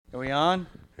Are we on?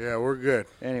 Yeah, we're good.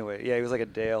 Anyway, yeah, he was like a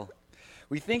Dale.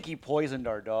 We think he poisoned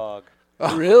our dog.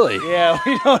 Really? Yeah,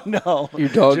 we don't know. Your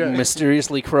dog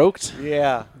mysteriously croaked?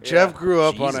 Yeah. Jeff grew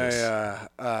up on Jesus.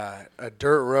 a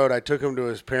dirt road. I took him to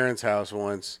his parents' house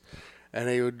once, and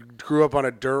he grew up on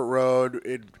a dirt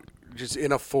road, just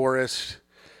in a forest.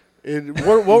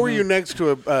 What were you next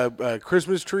to a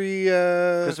Christmas tree?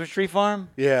 Christmas tree farm?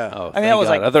 Yeah. Oh, I mean, that was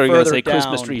like I thought you were going to further say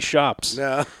Christmas down. tree shops.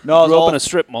 No. No, it was Grew up all, in a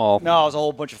strip mall. no, it was a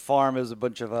whole bunch of farm. It was a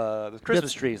bunch of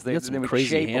Christmas trees. You got some would crazy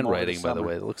shape 'em over handwriting, by the summer.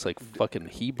 way. It looks like fucking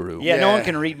Hebrew. Yeah, no Yeah. one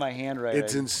can read my handwriting.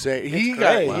 It's insane.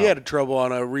 great. He had trouble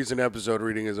on a recent episode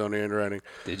reading his own handwriting.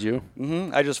 Did you?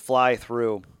 I just fly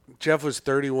through. Jeff was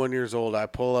 31 years old. I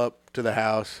pull up to the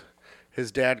house. His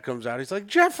dad comes out. He's like,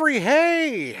 Jeffrey,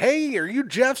 hey, are you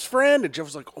Jeff's friend? And Jeff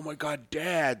was like, oh, my God,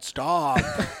 Dad, stop.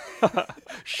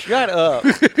 Shut up.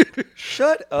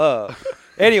 Shut up.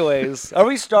 Anyways, are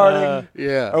we starting?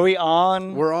 Yeah. Are we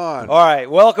on? We're on. All right.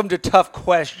 Welcome to Tough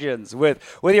Questions with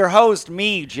your host,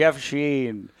 me, Jeff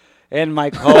Sheen, and my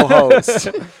co-host.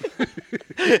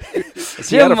 Is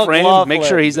he out of frame? Make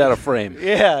sure he's out of frame.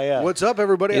 Yeah. What's up,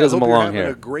 everybody? He I doesn't hope you're belong having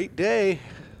here. a great day.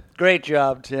 Great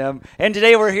job, Tim. And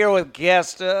today we're here with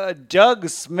guest Doug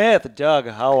Smith. Doug,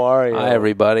 how are you? Hi,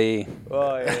 everybody.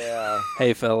 Oh, yeah.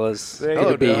 Hey, fellas. There Good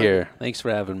you to be go. here. Thanks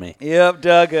for having me. Yep,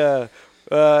 Doug.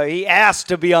 He asked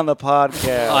to be on the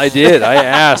podcast. I did. I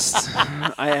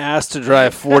asked to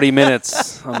drive 40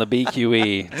 minutes on the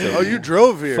BQE to Oh, you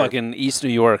drove here. fucking East New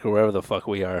York or wherever the fuck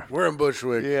we are. We're in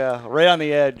Bushwick. Yeah, right on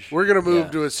the edge. We're going to move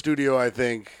Yeah. to a studio, I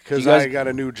think, because You guys- I got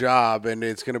a new job, and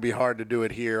it's going to be hard to do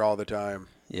it here all the time.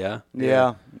 Yeah?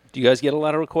 Yeah. Do you guys get a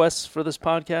lot of requests for this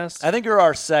podcast? I think you're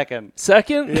our second.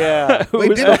 Second? Yeah. Who Wait,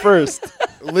 was did the I- first?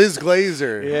 Liz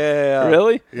Glazer. Yeah.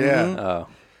 Really? Yeah. Oh.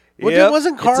 Well, Yep.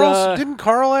 wasn't Carl? It's, Didn't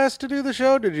Carl ask to do the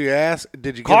show? Did you ask?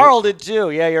 Did you? Carl did too.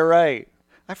 Yeah, you're right.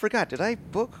 I forgot. Did I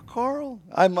book Carl?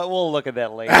 We'll look at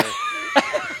that later.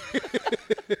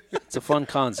 It's a fun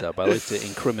concept. I like to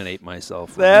incriminate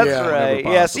myself. That's Yeah, whenever right.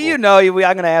 Yeah. So possible.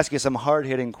 I'm going to ask you some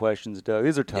hard-hitting questions, Doug.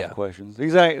 These are tough Yeah. questions.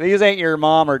 These ain't your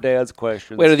mom or dad's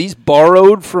questions. Wait, are these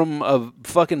borrowed from a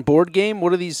fucking board game?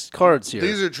 What are these cards here?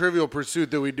 These are Trivial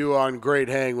Pursuit that we do on Great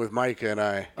Hang with Micah and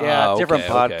I. Yeah, Ah, different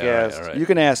okay, okay, podcast. all right. You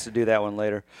can ask to do that one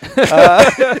later.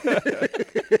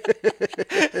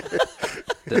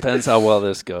 Depends how well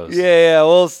this goes. Yeah,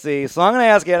 we'll see. So I'm going to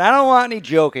ask you, and I don't want any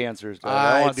joke answers, Doug.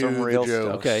 I I want do some the real jokes.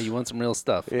 stuff. Okay, you want some real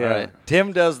stuff. Yeah. All right.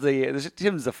 Tim's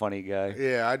the funny guy.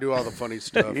 Yeah, I do all the funny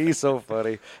stuff. He's so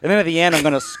funny. And then at the end, I'm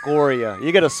going to score you.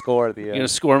 You get a score at the end. You're going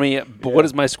to score me, but what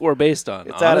is my score based on?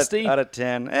 It's Honesty? out of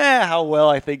 10. How well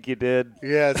I think you did.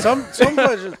 Yeah, some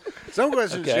questions. Some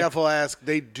questions Okay. Jeff will ask,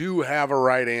 they do have a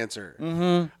right answer.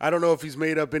 Mm-hmm. I don't know if he's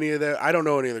made up any of that. I don't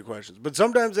know any of the questions, but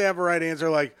sometimes they have a right answer,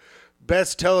 like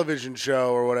best television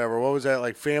show or whatever. What was that,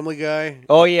 like Family Guy?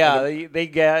 Oh, yeah.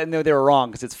 They were wrong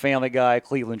because it's Family Guy,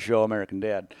 Cleveland Show, American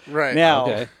Dad. Right. Now,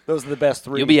 Okay. those are the best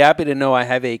three. You'll be happy to know I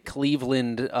have a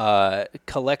Cleveland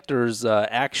collector's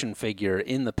action figure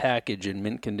in the package in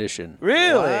mint condition.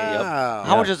 Really? Wow.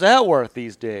 How much is that worth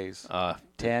these days?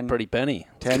 10. Pretty penny.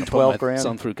 10, Gonna put 12 my grand.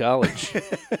 son through college.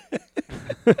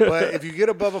 But if you get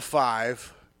above a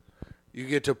 5, you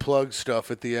get to plug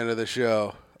stuff at the end of the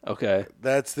show. Okay.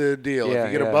 That's the deal. Yeah,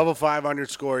 if you get yeah. above a 5 on your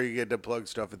score, you get to plug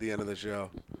stuff at the end of the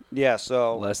show. Yeah,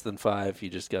 so Less than 5, you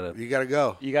just got to You got to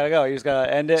go. you got to go. You just got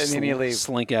to end it and then you leave.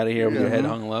 slink out of here with your head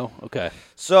hung low. Okay.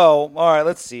 So, all right,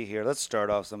 let's see here. Let's start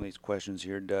off some of these questions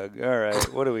here, Doug. All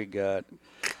right, what do we got?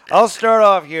 I'll start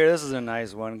off here. This is a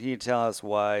nice one. Can you tell us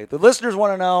why? The listeners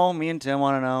want to know. Me and Tim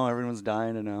want to know. Everyone's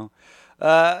dying to know.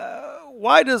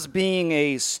 Why does being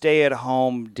a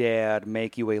stay-at-home dad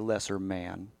make you a lesser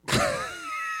man?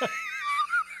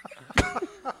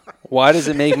 Why does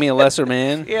it make me a lesser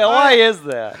man? Yeah, why is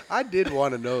that? I did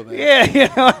want to know that.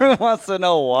 Yeah, everyone wants to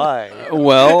know why.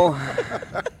 Well,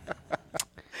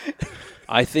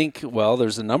 I think,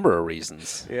 there's a number of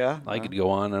reasons. Yeah? I could go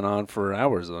on and on for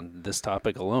hours on this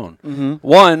topic alone. Mm-hmm.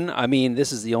 One, I mean,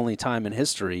 this is the only time in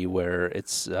history where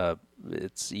it's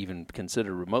even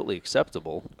considered remotely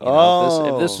acceptable. You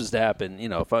know, if this was to happen,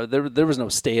 if there was no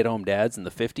stay-at-home dads in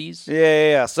the 50s.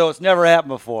 Yeah. So it's never happened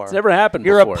before. It's never happened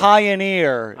You're before. a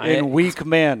pioneer in weak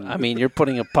men. I mean, you're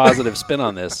putting a positive spin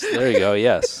on this. There you go.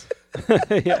 Yes.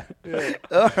 Yeah.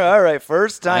 All right,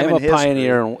 first time I am in a history.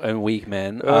 pioneer in weak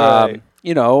men. All right.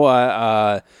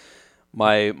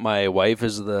 My wife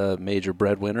is the major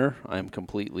breadwinner. I'm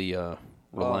completely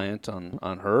reliant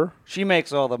on her. She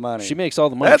makes all the money. She makes all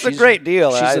the money. That's a great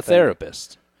deal, She's I a think.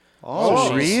 therapist. Oh,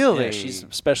 So really? Yeah, she's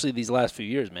especially these last few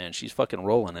years, man. She's fucking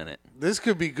rolling in it. This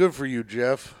could be good for you,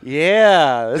 Jeff.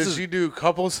 Yeah. This Does is she do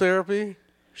couples therapy?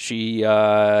 She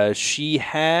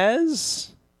has.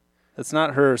 That's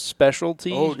not her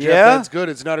specialty. Oh, Jeff, Yeah? that's good.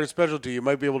 It's not her specialty. You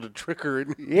might be able to trick her.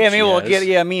 Yeah, maybe we'll has.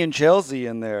 get me and Chelsea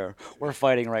in there. We're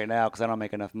fighting right now because I don't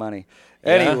make enough money.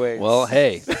 Yeah? Anyway, Well,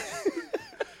 hey.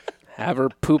 Have her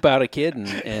poop out a kid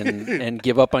and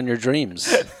give up on your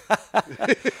dreams.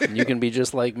 And you can be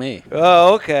just like me.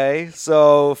 Oh, okay.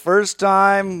 So first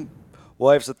time,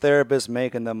 wife's a therapist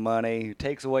making the money.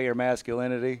 Takes away your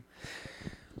masculinity.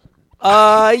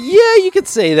 Yeah, you could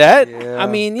say that. Yeah. I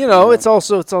mean, it's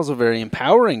also very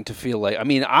empowering to feel like. I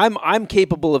mean, I'm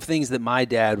capable of things that my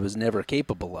dad was never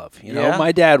capable of. Yeah?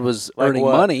 My dad was Like earning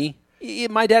what? money.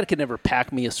 My dad could never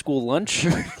pack me a school lunch.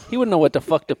 He wouldn't know what the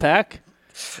fuck to pack.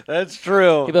 That's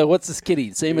true. He'd be like, "What's this kid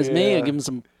eat? Same as me?" Yeah. And give him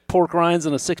some pork rinds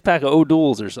and a 6-pack of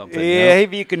O'Doul's or something. you Yeah, know?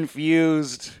 he'd be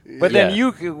confused. But then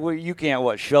Yeah. you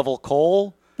can't shovel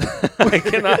coal? I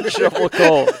cannot shovel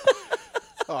coal.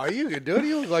 Oh, you can do it.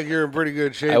 You look like you're in pretty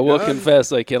good shape. I will Doug.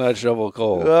 confess, I cannot shovel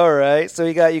coal. All right. So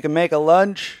you can make a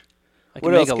lunch. I what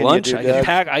can make else a can you lunch. do, I Doug? can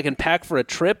pack. I can pack for a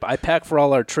trip. I pack for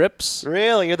all our trips.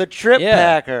 Really, you're the trip Yeah.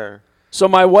 packer. So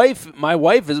my wife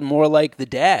is more like the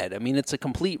dad. I mean, it's a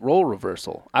complete role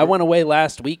reversal. I went away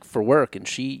last week for work, and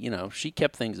she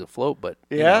kept things afloat. But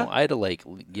Yeah? I had to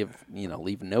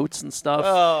leave notes and stuff.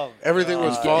 Oh, Everything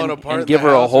was falling apart. and in give the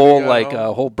her a house when you whole got home.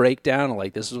 a whole breakdown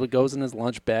of this is what goes in his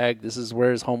lunch bag. This is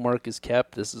where his homework is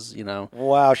kept. This is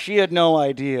wow. She had no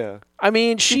idea. I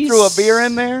mean, She threw a beer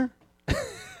in there?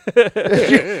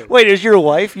 Wait, is your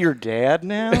wife your dad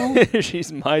now?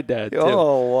 She's my dad too.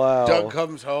 Oh, wow. Doug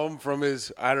comes home from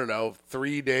his,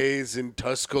 3 days in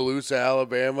Tuscaloosa,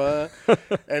 Alabama,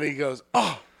 and he goes,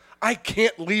 "Oh, I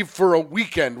can't leave for a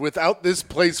weekend without this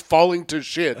place falling to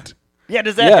shit." Yeah,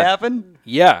 does that Yeah. happen?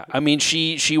 Yeah, I mean,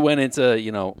 she went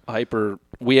into hyper.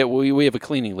 We have a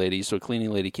cleaning lady, so a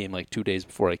cleaning lady came 2 days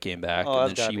before I came back, Oh, and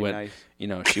that's then gotta she be went,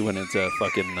 nice. she went into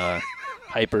fucking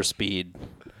hyper speed,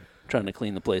 trying to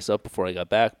clean the place up before I got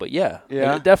back. But yeah,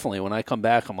 definitely. When I come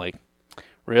back, I'm like,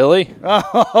 really?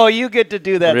 Oh, you get to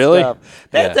do that Really? stuff.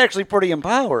 That's Yeah. actually pretty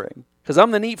empowering. Because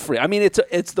I'm the neat freak. I mean,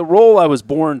 it's the role I was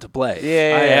born to play.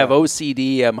 Yeah. I have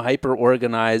OCD. I'm hyper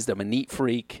organized. I'm a neat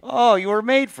freak. Oh, you were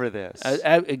made for this.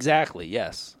 Exactly.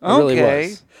 Yes. It really Okay.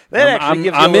 was. That I'm, actually I'm, gives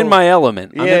you a I'm in little- my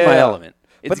element. I'm in my Yeah. element.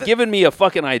 It's given me a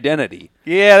fucking identity.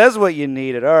 Yeah, that's what you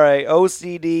needed. All right,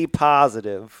 OCD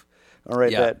positive. I'll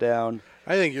write Yeah. that down.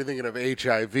 I think you're thinking of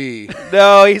HIV.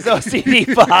 No, he's OCD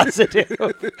positive.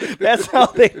 That's how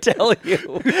they tell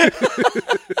you.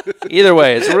 Either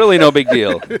way, it's really no big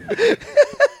deal.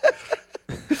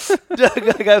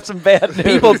 Doug, I got some bad news.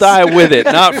 People die with it,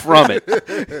 not from it.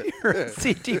 You're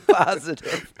OCD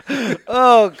positive.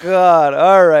 Oh, God.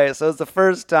 All right, so it's the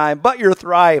first time, but you're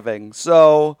thriving.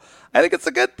 So I think it's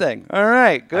a good thing. All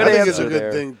right, good I answer think it's a good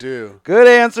there. thing too. Good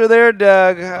answer there,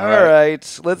 Doug. All right.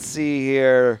 right, let's see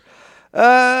here.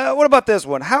 What about this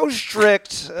one? How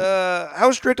strict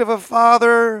of a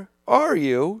father are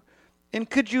you? And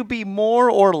could you be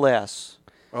more or less?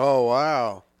 Oh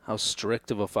wow! How strict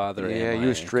of a father am I? Yeah,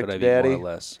 you strict Could I be daddy. more or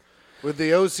less? With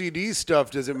the OCD stuff,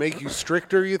 does it make you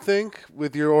stricter? You think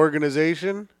with your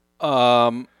organization?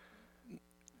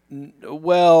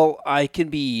 Well, I can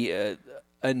be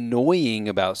annoying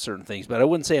about certain things, but I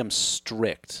wouldn't say I'm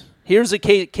strict. Here's a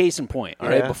case in point. All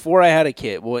right, Yeah. before I had a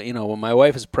kid, well, when my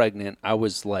wife was pregnant, I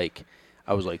was like,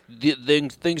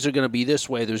 things are going to be this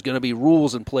way. There's going to be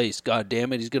rules in place. God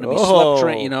damn it, he's going to be Oh. slept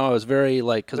trained. I was very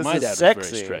because This my is dad was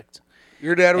sexy. very strict.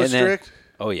 Your dad was And then- strict.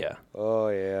 Oh yeah, Oh,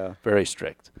 yeah. very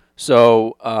strict.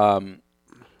 So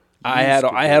I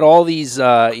had all these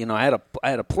I had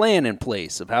a plan in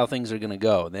place of how things are going to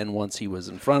go. And then once he was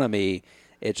in front of me,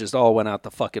 it just all went out the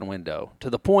fucking window to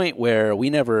the point where we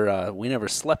never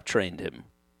slept trained him.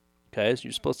 Okay, so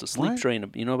you're supposed to sleep What? train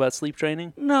him. You know about sleep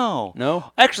training? No.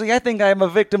 No? Actually, I think I'm a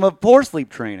victim of poor sleep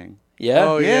training. Yeah.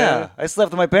 Oh, yeah. I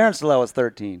slept with my parents till I was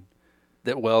 13.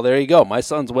 Well, there you go. My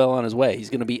son's well on his way. He's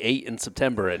going to be 8 in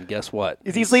September, and guess what?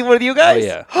 Is he sleeping with you Oh guys?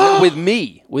 yeah, with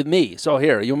me. So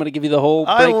here, you want me to give you the whole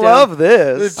I breakdown? love The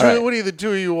this. two, All right. What are the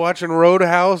two of you watching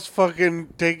Roadhouse?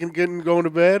 Fucking going to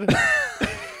bed.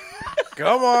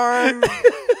 Come on,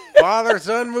 father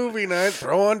son movie night.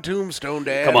 Throw on Tombstone,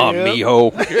 Dad. Come on, Yep.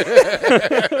 mijo.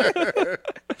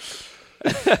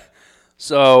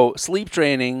 So sleep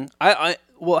training.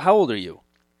 Well, how old are you?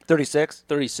 36?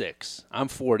 36. I'm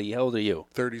 40. How old are you?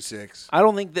 36. I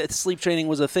don't think that sleep training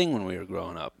was a thing when we were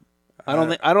growing up. I don't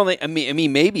think. I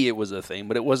mean, maybe it was a thing,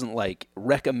 but it wasn't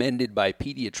recommended by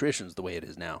pediatricians the way it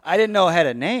is now. I didn't know it had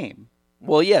a name.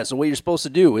 Well, yeah. So what you're supposed to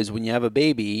do is when you have a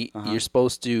baby, you're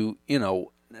supposed to,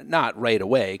 not right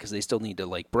away because they still need to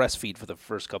breastfeed for the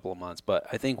first couple of months. But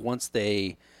I think once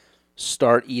they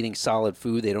start eating solid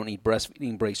food. They don't need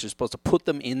breastfeeding breaks. You're supposed to put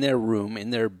them in their room,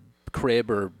 in their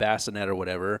crib or bassinet or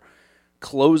whatever,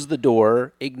 close the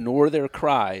door, ignore their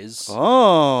cries,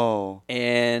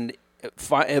 and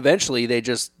eventually they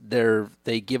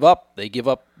give up. They give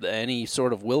up any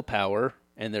sort of willpower,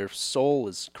 and their soul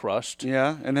is crushed.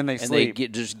 Yeah, and then they sleep. They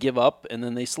just give up, and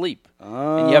then they sleep.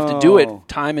 And you have to do it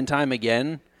time and time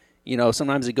again. You know,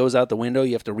 sometimes it goes out the window.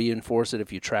 You have to reinforce it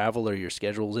if you travel or your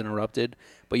schedule's interrupted.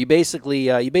 But you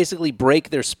basically break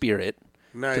their spirit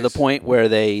to the point where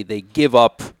they give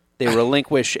up. They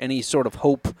relinquish any sort of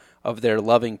hope of their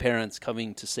loving parents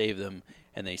coming to save them,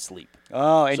 and they sleep.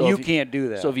 Oh, and you can't do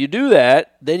that. So if you do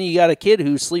that, then you got a kid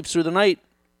who sleeps through the night,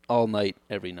 all night,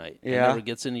 every night. Yeah. And never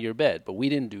gets into your bed. But we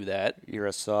didn't do that. You're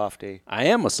a softie. I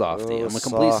am a softie. Oh, I'm a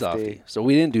complete softie. So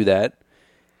we didn't do that.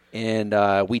 And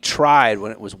we tried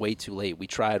when it was way too late. We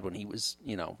tried when he was,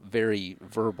 very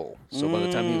verbal. So by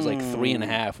the time he was like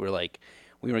 3.5,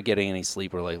 we weren't getting any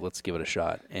sleep. We're like, let's give it a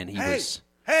shot. And he was...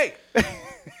 Hey!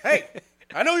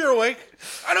 I know you're awake.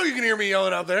 I know you can hear me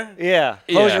yelling out there. Yeah.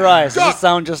 Close your eyes. Does it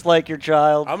sound just like your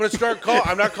child? I'm going to start calling.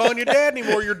 I'm not calling you Dad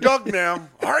anymore. You're Doug now.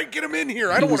 All right, get him in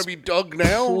here. I don't want to be Doug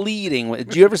now. Pleading.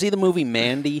 Did you ever see the movie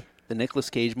Mandy? The Nicolas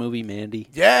Cage movie, Mandy?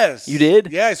 Yes. You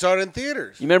did? Yeah, I saw it in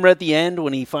theaters. You remember at the end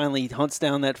when he finally hunts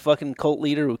down that fucking cult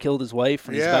leader who killed his wife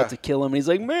and he's about to kill him and he's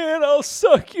like, man, I'll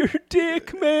suck your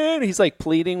dick, man. He's like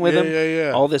pleading with him.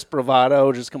 Yeah. All this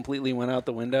bravado just completely went out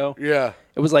the window. Yeah.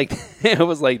 It was like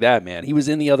that, man. He was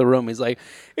in the other room. He's like,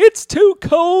 it's too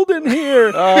cold in here.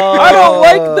 I don't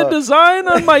like the design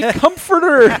on my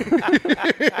comforter.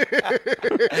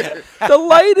 The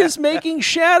light is making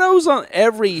shadows on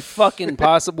every fucking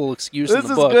possible excuse in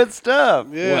the book. This is good stuff.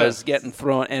 Yeah. Was getting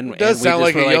thrown, and it does and we sound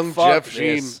just like were a young "Fuck Jeff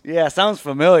Sheen. this." Yeah, sounds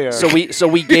familiar. So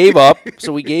we gave up.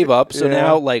 So Yeah.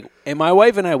 now, and my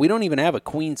wife and I, we don't even have a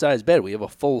queen size bed. We have a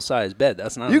full size bed.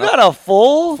 That's not you enough. got a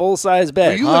full size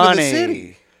bed. You live in the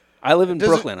city. I live in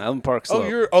Brooklyn. I live in Park Slope.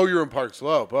 You're in Park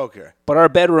Slope. Okay. But our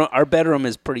bedroom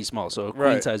is pretty small, so a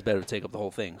Right. queen size bed would take up the whole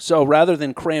thing. So rather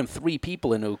than cram 3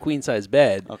 people into a queen size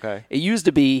bed, Okay. it used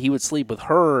to be he would sleep with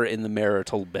her in the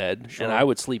marital bed, and I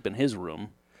would sleep in his room.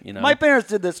 My parents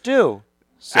did this too.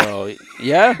 So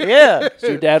yeah. Yeah. So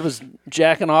your dad was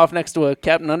jacking off next to a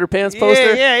Captain Underpants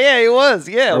poster? Yeah, he was.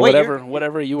 Yeah. Or Wait,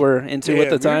 whatever you were into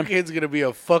at the time. Your kid's going to be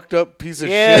a fucked up piece of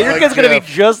Yeah, shit. your like kid's going to be Jeff.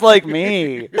 just like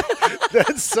me.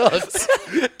 That sucks.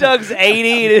 Doug's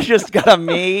 80 and it's just got a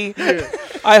me.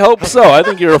 I hope so. I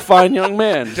think you're a fine young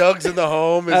man. Doug's in the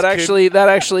home. That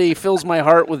actually fills my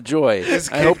heart with joy.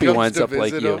 I hope he winds up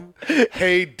like you.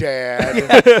 Hey,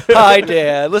 Dad. Hi,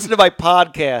 Dad. Listen to my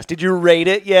podcast. Did you rate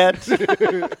it yet?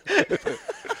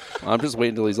 I'm just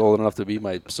waiting until he's old enough to be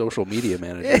my social media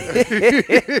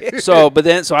manager. So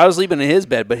I was sleeping in his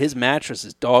bed, but his mattress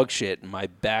is dog shit, and my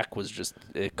back was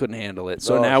it couldn't handle it.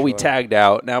 So now we tagged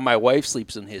out. Now my wife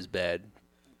sleeps in his bed,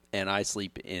 and I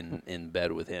sleep in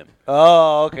bed with him.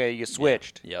 Oh, okay. You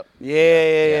switched. Yep.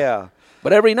 Yeah.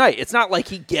 But every night, it's not like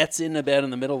he gets into bed in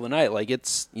the middle of the night. Like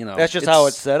it's That's just how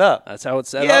it's set up. That's how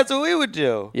it's set up. Yeah, that's what we would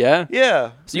do. Yeah.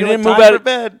 Yeah. So you didn't time move out for of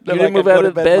bed. You didn't move out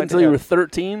of bed until you were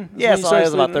 13. Yeah, so I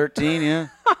was about 13. Yeah.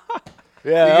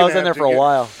 Yeah, I was in there for a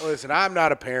while. Listen, I'm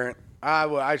not a parent.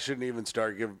 I shouldn't even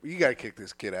start giving. You got to kick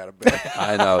this kid out of bed.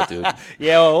 I know, dude.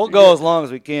 Yeah, well, we'll go as long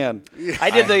as we can.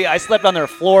 I slept on their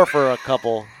floor for a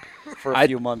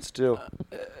few months too.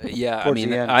 Yeah, Towards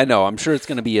the end. I know. I'm sure it's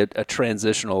going to be a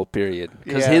transitional period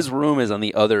because his room is on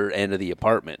the other end of the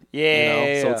apartment.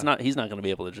 Yeah. So it's not. He's not going to be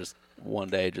able to just one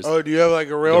day just. Oh, do you have like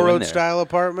a railroad style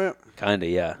apartment? Kind of,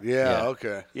 yeah. Yeah.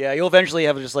 Okay. Yeah, you'll eventually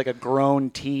have just like a grown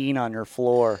teen on your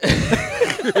floor.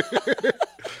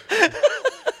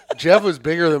 Jeff was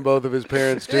bigger than both of his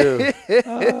parents too.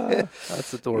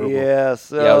 That's adorable. Yeah.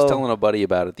 So Yeah, I was telling a buddy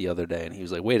about it the other day, and he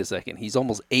was like, "Wait a second, he's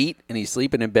almost 8, and he's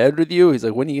sleeping in bed with you." He's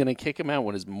like, "When are you going to kick him out?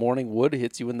 When his morning wood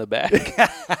hits you in the back?"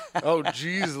 Oh,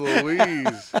 jeez,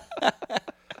 Louise.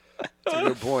 That's a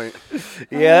good point.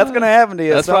 Yeah, that's gonna happen to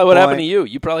you. That's at some probably what happened to point. you.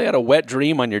 You probably had a wet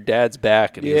dream on your dad's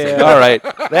back, and he was Yeah. like, "All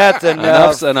right, That's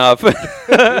enough. enough's enough."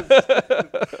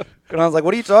 And I was like,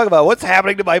 "What are you talking about? What's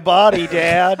happening to my body,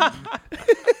 Dad?"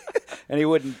 And he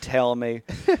wouldn't tell me.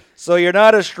 So you're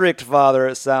not a strict father,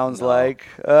 it sounds like.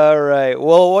 All right.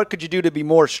 Well, what could you do to be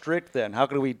more strict then? How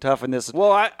could we toughen this?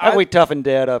 Well, how can we toughen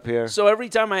Dad up here? So every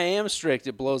time I am strict,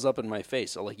 it blows up in my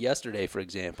face. So like yesterday, for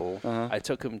example, I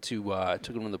took him to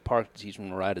the park to teach him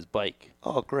to ride his bike.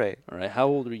 Oh, great. All right, how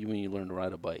old were you when you learned to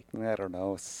ride a bike? I don't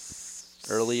know.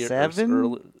 Earlier,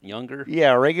 younger?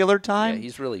 Yeah, regular time. Yeah,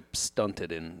 he's really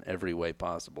stunted in every way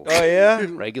possible. Oh yeah.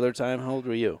 Regular time. How old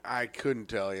were you? I couldn't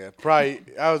tell you. I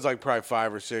was like probably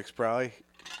 5 or 6, probably.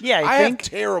 Yeah, I I have think.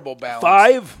 terrible balance.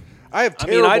 5. I have I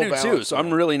terrible mean, I do balance. too. So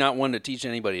I'm really not one to teach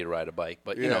anybody to ride a bike.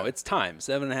 But, you know, it's time.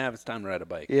 7.5, it's time to ride a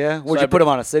bike. Yeah. Would So you I put him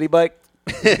on a city bike?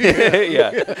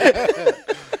 yeah.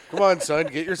 Come on, son,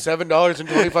 get your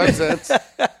 $7.25.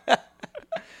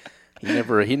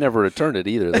 He never returned it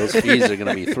either. Those fees are going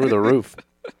to be through the roof.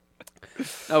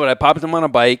 No, but I popped him on a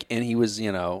bike, and he was,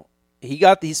 you know,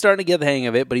 he's starting to get the hang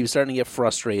of it, but he was starting to get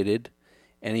frustrated,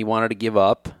 and he wanted to give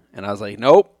up. And I was like,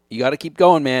 nope, you got to keep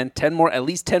going, man. At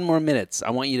least 10 more minutes. I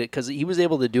want you to, because he was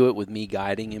able to do it with me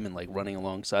guiding him and like running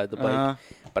alongside the bike.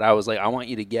 But I was like, I want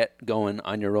you to get going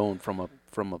on your own from a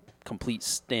complete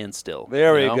standstill.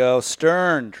 There you we know? go.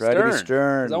 Stern. Try to be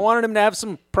stern. 'Cause I wanted him to have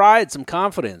some pride, some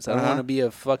confidence. I don't want to be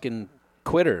a fucking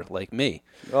quitter like me.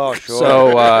 Oh, sure.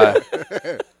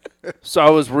 So, so I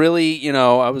was really, you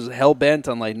know, I was hell bent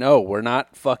on like, no, we're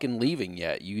not fucking leaving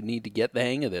yet. You need to get the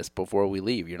hang of this before we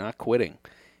leave. You're not quitting.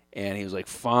 And he was like,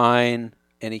 fine.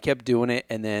 And he kept doing it.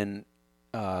 And then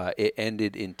it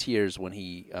ended in tears when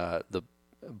he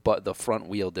the front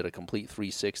wheel did a complete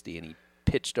 360 and he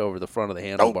pitched over the front of the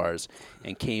handlebars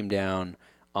and came down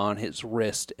on his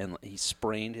wrist, and he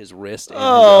sprained his wrist and his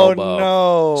elbow.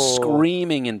 No.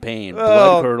 Screaming in pain,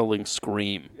 blood-curdling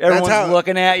scream. Everyone's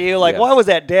looking at you like, Yeah. why was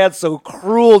that dad so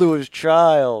cruel to his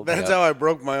child? That's how I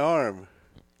broke my arm.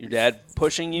 Your dad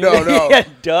pushing you? No. Yeah,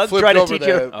 Doug Flipped tried to over teach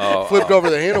you. flipped over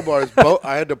the handlebars.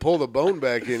 I had to pull the bone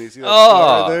back in. You see that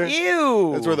scar right there?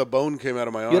 Ew. That's where the bone came out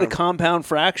of my arm. You had a compound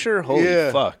fracture? Holy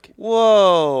Yeah. fuck.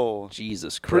 Whoa.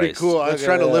 Jesus Christ. Pretty cool. I was Look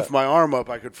trying at to that. lift my arm up.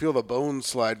 I could feel the bone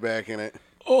slide back in it.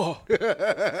 All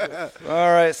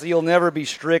right, so you'll never be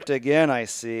strict again, I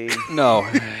see. No.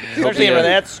 Especially after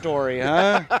that story,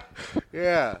 huh?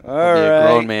 Yeah. All Be a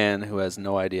grown right. man who has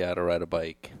no idea how to ride a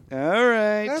bike. All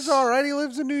right. That's all right. He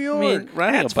lives in New I York. mean,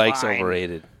 riding That's a bike's fine.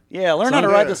 overrated. Yeah, learn how to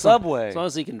ride the subway. As long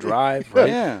as he can drive, right?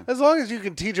 Yeah. As long as you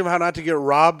can teach him how not to get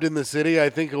robbed in the city, I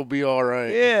think he'll be all right.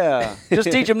 Yeah.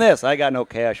 Just teach him this. I got no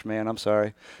cash, man. I'm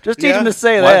sorry. Just teach Yeah? him to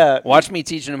say Wa- that. Watch me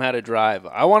teaching him how to drive.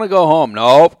 I want to go home.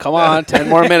 Nope. Come on. 10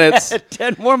 more minutes.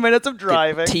 10 more minutes of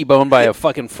driving. T-boned by a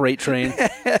fucking freight train.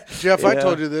 Jeff, I Yeah.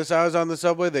 told you this. I was on the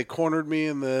subway. They cornered me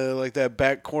in that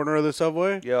back corner of the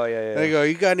subway. Yeah. They go,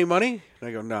 "You got any money?" And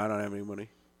I go, "No, I don't have any money."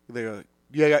 They go,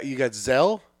 you got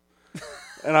Zelle?"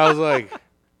 And I was like,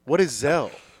 "What is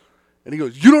Zelle?" And he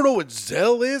goes, "You don't know what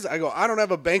Zelle is?" I go, "I don't have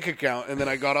a bank account." And then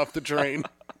I got off the train.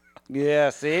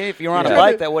 Yeah, see? If you were on Yeah. a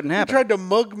bike, that wouldn't He happen. tried to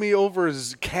mug me over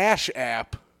his Cash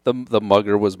App. The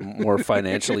mugger was more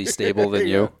financially stable than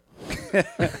you.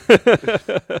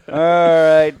 All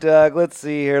right, Doug, let's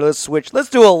see here. Let's switch. Let's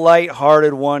do a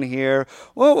light-hearted one here.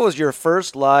 What was your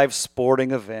first live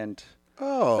sporting event?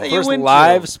 Oh. That you First went to?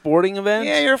 live sporting event?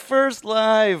 Yeah, your first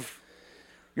live.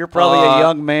 You're probably a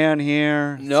young man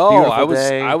here. It's a No, beautiful I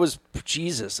day. was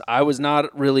Jesus. I was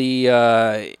not really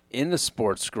into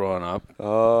sports growing up.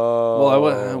 Oh.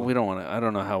 Well, we don't want to. I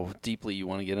don't know how deeply you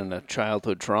want to get into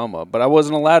childhood trauma, but I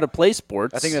wasn't allowed to play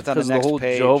sports. I think that's on the because next whole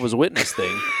page. Jehovah's Witness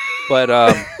thing. But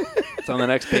it's on the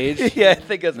next page. Yeah, I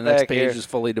think it's The back next page here. is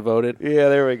fully devoted. Yeah,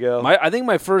 there we go. I think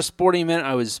my first sporting event,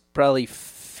 I was probably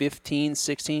 15,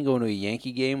 16, going to a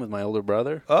Yankee game with my older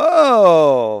brother.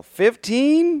 Oh,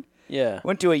 15? Yeah.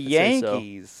 Went to a say so.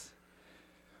 Yankees.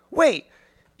 Wait,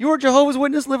 you were a Jehovah's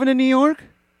Witness living in New York?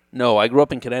 No, I grew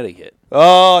up in Connecticut.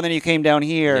 Oh, and then you came down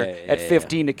here Yeah, at yeah,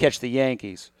 15 to catch the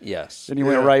Yankees. Yes. Then you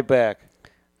went Yeah. right back.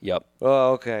 Yep.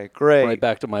 Oh, okay, great. Right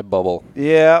back to my bubble.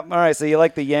 Yeah, all right, so you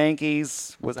like the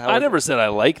Yankees. I never said I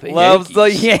like the Loves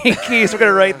Yankees. the Yankees. We're going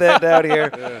to write that down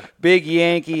here. Big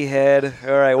Yankee head.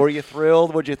 All right, were you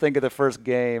thrilled? What'd you think of the first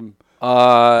game?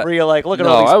 Were you like, look at no,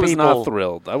 all these I was people? not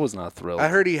thrilled. I was not thrilled. I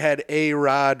heard he had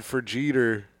A-Rod for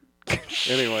Jeter.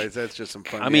 Anyways, that's just some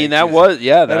fun. I mean, Yankees. that was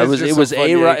That that is was just it was some fun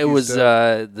a it Yankee was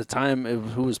stuff. the time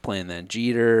who was playing then?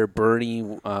 Jeter,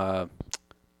 Bernie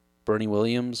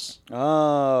Williams.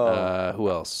 Oh. Who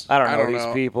else? I don't know I don't these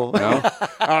know. people. No,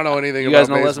 I don't know anything you about guys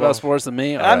know less baseball. about sports than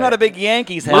me. I'm not a big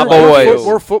Yankees head. My like boys. you.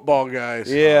 We're football guys.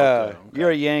 Yeah, you're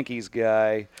a Yankees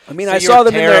guy. I mean, So I you're saw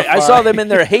them in their I saw terrified. them in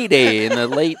their heyday in the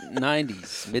late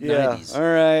 '90s, mid Yeah. '90s.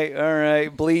 All right.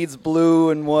 Bleeds blue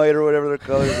and white or whatever their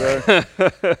colors are.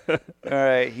 All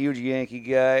right. Huge Yankee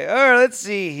guy. All right. Let's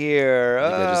see here. I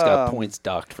think I just got points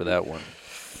docked for that one.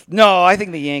 No, I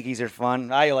think the Yankees are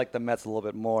fun. I like the Mets a little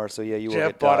bit more. So yeah, you will Jeff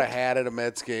get bought a docked. hat at a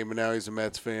Mets game, and now he's a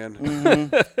Mets fan.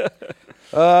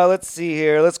 Let's see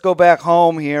here. Let's go back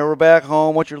home here. We're back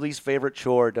home. What's your least favorite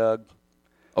chore, Doug?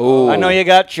 Oh, I know you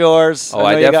got chores. Oh, know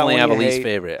I you got definitely one have a you least hate.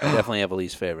 favorite. I definitely have a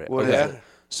least favorite. What is Okay. it?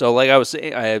 So, like I was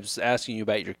saying, I was asking you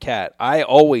about your cat. I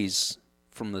always,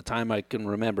 from the time I can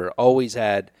remember, always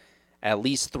had at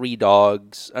least 3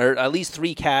 dogs, or at least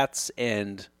 3 cats,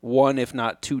 and 1, if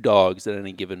not 2 dogs at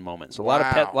any given moment. So a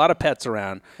lot of pets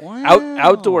around. Wow.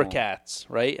 Outdoor cats,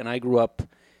 right? And I grew up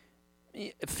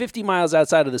 50 miles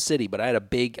outside of the city, but I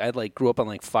grew up on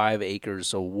like 5 acres,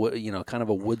 so kind of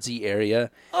a woodsy area.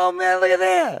 Oh man, look at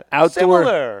that!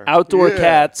 Outdoor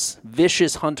cats,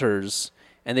 vicious hunters,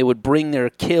 and they would bring their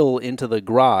kill into the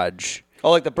garage.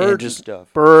 Oh, like the birds and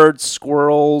stuff. Birds,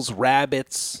 squirrels,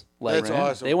 rabbits. That's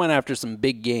awesome. They went after some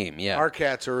big game. Yeah, Our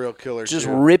cats are real killers. just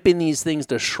too. ripping these things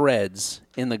to shreds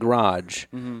in the garage.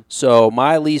 Mm-hmm. So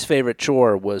my least favorite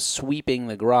chore was sweeping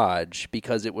the garage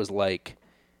because it was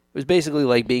basically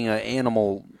like being an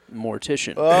animal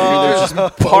mortician. Oh. I mean, there's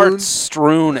just parts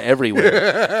strewn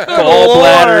everywhere.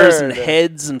 Gallbladders and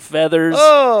heads and feathers.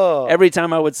 Oh. Every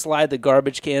time I would slide the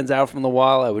garbage cans out from the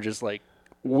wall, I would just like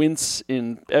wince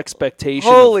in expectation.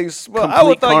 Holy of smoke! I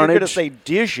complete thought you were going to carnage. say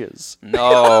dishes.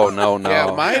 No.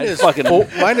 Yeah, mine is fucking.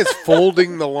 mine is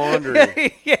folding the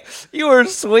laundry. Yeah, you were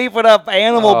sweeping up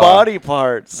animal body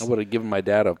parts. I would have given my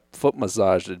dad a foot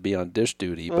massage to be on dish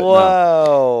duty, but no.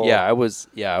 Wow. Yeah,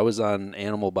 I was on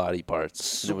animal body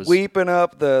parts. It was Sweeping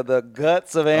up the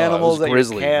guts of animals that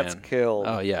grisly, your cats man. killed.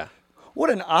 Oh yeah.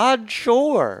 What an odd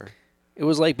chore. It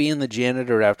was like being the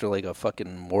janitor after like a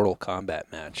fucking Mortal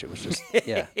Kombat match. It was just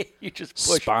You just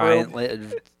push spine.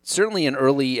 through. Certainly an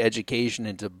early education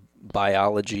into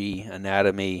biology,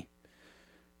 anatomy,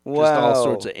 Wow. just all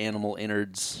sorts of animal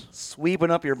innards. Sweeping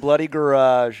up your bloody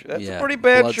garage. That's Yeah, a pretty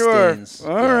bad blood chore. stains.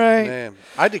 All Yeah. right. Man,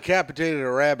 I decapitated a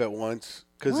rabbit once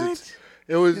because What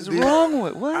it was is wrong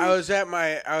with what? I was at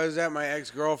my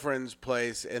ex-girlfriend's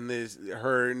place, and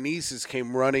her nieces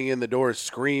came running in the door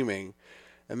screaming,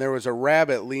 and there was a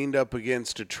rabbit leaned up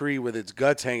against a tree with its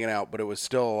guts hanging out, but it was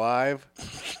still alive.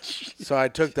 So I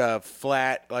took a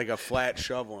flat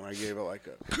shovel, and I gave it like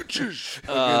a against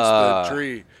the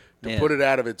tree to man. put it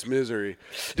out of its misery.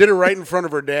 Did it right in front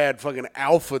of her dad. Fucking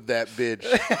alpha'd that bitch.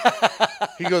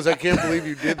 He goes, "I can't believe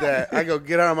you did that." I go,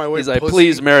 "Get out of my way." He's like, pussy."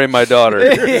 "Please marry my daughter."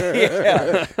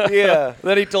 Yeah.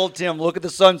 Then he told Tim, "Look at the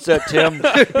sunset, Tim.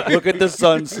 Look at the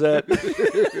sunset."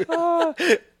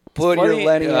 Put your Funny,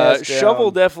 Lenny ass down.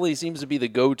 shovel definitely seems to be the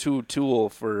go-to tool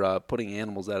for putting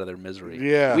animals out of their misery.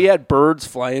 Yeah. We had birds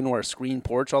fly into our screen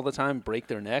porch all the time, break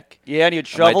their neck. Yeah, and you'd And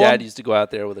shovel my dad 'em? used to go out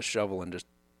there with a shovel and just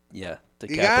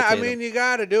decapitate them. You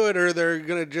got to do it, or they're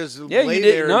gonna just Yeah, lay you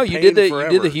there. did. No, in you pain did the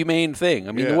forever. humane thing.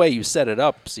 I mean, Yeah. the way you set it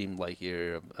up seemed like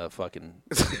you're a fucking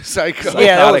psycho.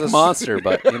 Yeah, that psychotic was a- monster.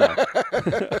 But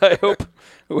I hope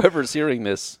whoever's hearing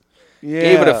this Yeah.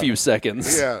 gave it a few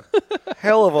seconds. Yeah.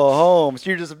 Hell of a home.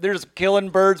 So they're just killing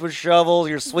birds with shovels.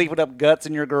 You're sweeping up guts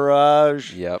in your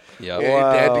garage. Yep. Yeah, your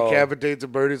dad Wow. decapitates a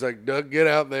bird. He's like, "Doug, get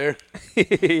out there."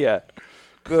 Yeah.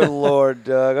 Good Lord,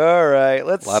 Doug. All right,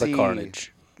 let's see. A lot of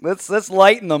carnage. Let's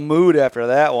lighten the mood after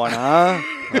that one, huh?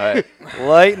 All right.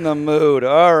 Lighten the mood.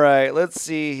 All right, let's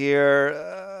see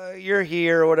here. You're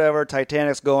here, whatever.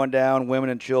 Titanic's going down. Women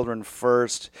and children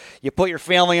first. You put your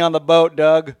family on the boat,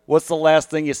 Doug. What's the last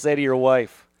thing you say to your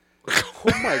wife? Oh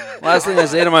my God. Last thing I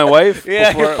say to my wife. Yeah,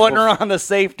 before- you're putting her on the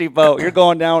safety boat. You're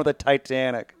going down with the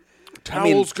Titanic.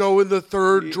 Towels go in the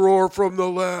third drawer from the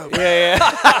left.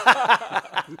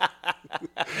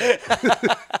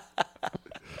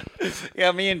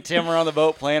 Yeah, me and Tim are on the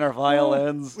boat playing our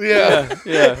violins. Yeah.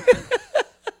 Yeah.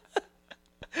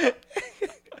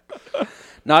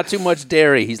 Not too much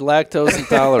dairy. He's lactose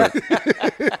intolerant.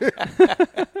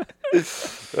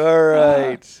 All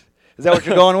right. Is that what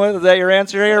you're going with? Is that your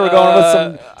answer here? We're going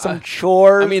with some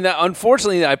chores. I mean,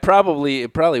 unfortunately, it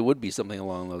probably would be something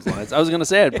along those lines. I was gonna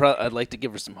say I'd like to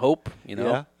give her some hope. You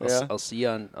know, Yeah. I'll see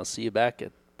you back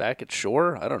at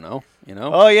shore. I don't know. You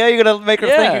know. oh yeah, you're gonna make her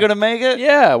think Yeah. you're gonna make it?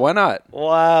 Yeah. Why not?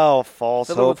 Wow, false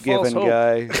Fill it hope with false giving hope.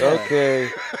 guy. Okay.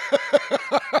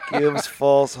 Gives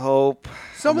false hope.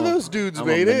 Some of those dudes I'm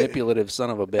made a it. manipulative son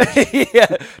of a bitch.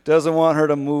 Yeah. Doesn't want her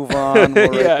to move on. We'll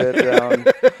write Yeah. that down.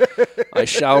 I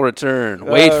shall return.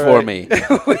 Wait All for right. me.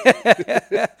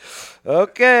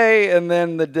 Okay, and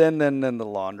then the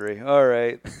laundry. All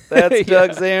right. That's Yeah.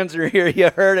 Doug's answer here. You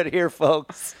heard it here,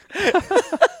 folks.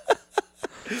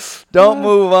 Don't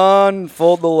move on.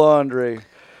 Fold the laundry.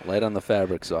 Light on the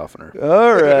fabric softener.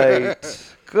 All right.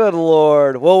 Good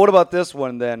Lord. Well, what about this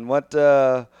one then? What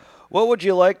would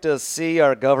you like to see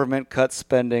our government cut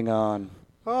spending on?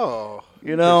 Oh.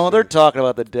 You know, they're talking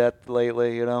about the debt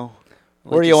lately, you know.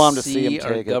 Where do you want them to see them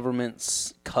our take it?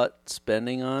 government's cut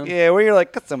spending on? Yeah, where you're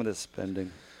like, cut some of this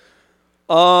spending.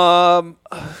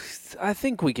 I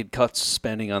think we could cut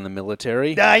spending on the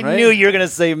military. I right? knew you were going to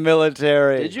say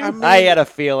military. Did you? I had a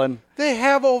feeling. They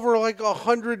have over like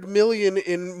 $100 million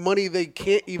in money they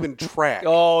can't even track.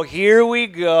 Oh, here we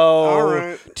go. All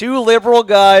right. Two liberal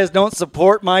guys don't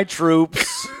support my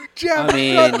troops. Jeff, I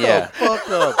mean, shut yeah. the fuck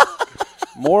up.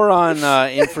 More on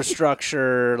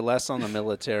infrastructure, less on the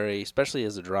military, especially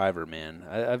as a driver, man.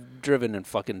 I've driven in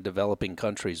fucking developing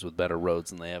countries with better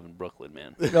roads than they have in Brooklyn,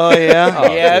 man. Oh, yeah?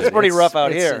 Oh, yeah, dude, it's pretty rough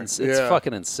out here. It's Yeah.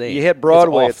 fucking insane. You hit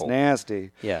Broadway, it's awful.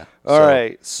 nasty. Yeah. All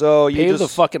right, so you pave just... the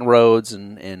fucking roads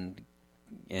and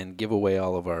give away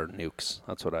all of our nukes.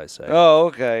 That's what I say. Oh,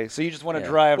 okay. So you just want to Yeah.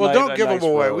 drive Well, a don't give nice them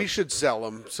away. road. We should sell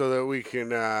them so that we can,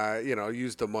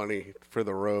 use the money for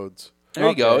the roads. There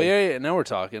you go. Okay. Yeah. Now we're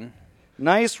talking.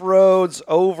 Nice roads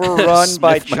overrun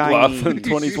by Smith McLaughlin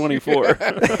Chinese. 2024.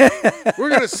 We're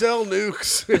going to sell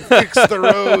nukes and fix the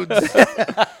roads.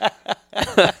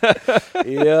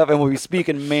 Yep, and we'll be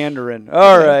speaking Mandarin.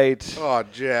 All right. Oh,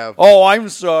 Jeff. Oh, I'm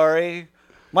sorry.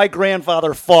 My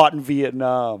grandfather fought in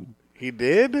Vietnam. He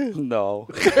did? No.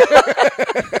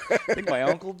 I think my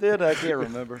uncle did. I can't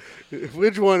remember.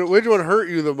 Which one hurt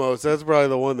you the most? That's probably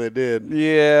the one that did.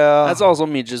 Yeah. That's also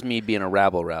me being a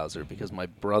rabble rouser because my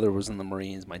brother was in the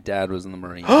Marines, my dad was in the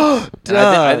Marines. And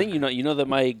I think you know that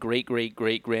my great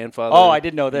grandfather. Oh, I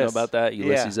didn't know You know this. about that, Yeah.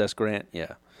 Ulysses S. Grant.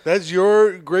 Yeah. That's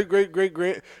your great.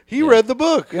 He read the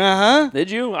book. Uh-huh. Did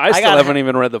you? I still haven't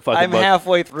even read the fucking I'm book.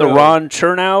 halfway through. The Ron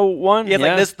Chernow one. Yeah, it's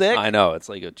like this thick? I know. It's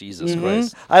like a Jesus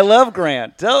Christ. I love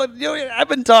Grant. I've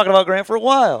been talking about Grant for a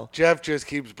while. Jeff just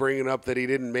keeps bringing up that he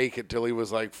didn't make it till he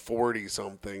was like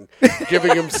 40-something,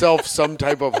 giving himself some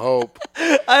type of hope.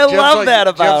 I love that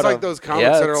about Jeff's him. like those comments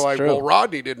Yeah, that are it's like, true. well,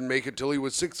 Rodney didn't make it till he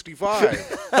was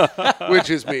 65, which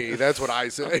is me. That's what I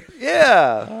say.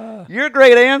 Yeah. Your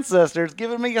great ancestors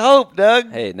giving me hope,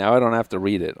 Doug. Hey, now I don't have to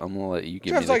read it. I'm gonna let you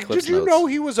give Jeff's me the like, Cliff's did you notes. know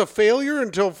he was a failure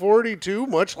until 42,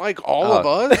 much like all of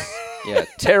us? Yeah,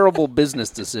 terrible business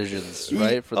decisions,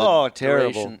 right? For the Oh,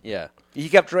 terrible. duration. Yeah. He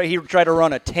tried to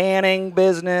run a tanning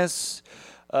business.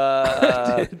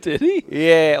 Did he?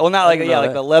 Yeah, well, not like know like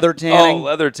that. the leather tanning. Oh,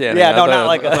 leather tanning. Yeah, no, I thought, not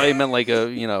like I a. thought you meant like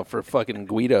a, for fucking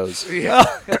Guidos. Yeah.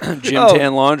 Gym Oh.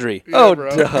 tan laundry. Oh,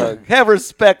 bro. Doug, have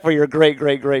respect for your great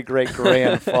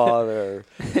grandfather.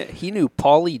 He knew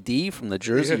Paulie D from the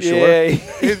Jersey Shore. Yeah,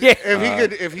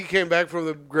 If he came back from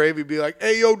the grave, he'd be like,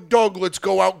 "Hey, yo, Doug, let's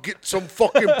go out and get some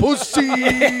fucking pussy."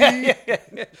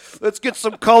 let's get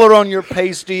some color on your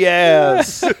pasty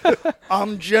ass.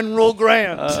 I'm General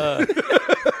Grant.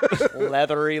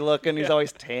 Leathery looking. He's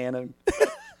always tanning.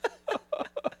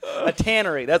 A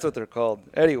tannery. That's what they're called.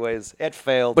 Anyways, it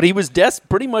failed. But he was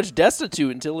pretty much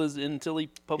destitute until he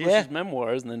published Yeah. his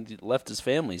memoirs, and then he left his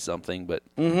family something. But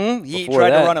he before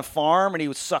tried that- to run a farm, and he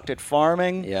was sucked at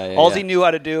farming. Yeah, all yeah. he knew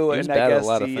how to do, He was and bad I at a guess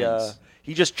lot of things.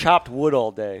 he just chopped wood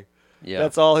all day. yeah,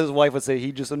 That's all his wife would say.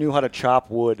 He just knew how to chop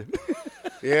wood.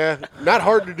 Yeah, not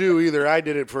hard to do either. I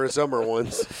did it for a summer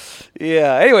once.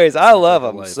 Yeah. Anyways, I love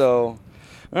him. life. So,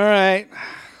 all right.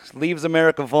 Leaves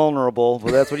America vulnerable,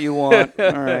 but that's what you want.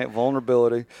 All right,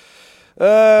 vulnerability.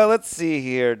 Let's see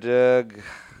here, Doug.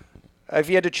 If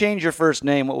you had to change your first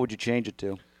name, what would you change it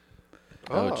to?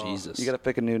 Oh, Jesus! You got to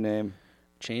pick a new name.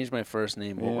 change my first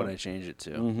name. What would I change it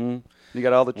to? Mm-hmm. You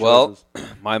got all the choices. Well,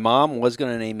 my mom was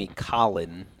going to name me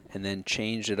Colin and then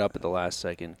changed it up at the last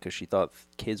second because she thought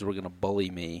kids were going to bully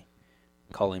me,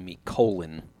 calling me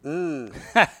Colin.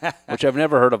 Which I've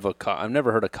never heard of I've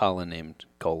never heard a Colin named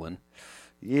Colin.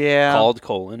 yeah. Called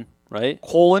Colin, right?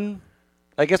 Colin.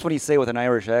 I guess when you say it with an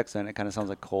Irish accent, it kind of sounds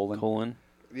like colon. Colin.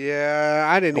 Yeah,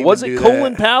 I didn't even Was do it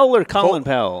Colin that. Powell or Colin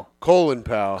Powell? Colin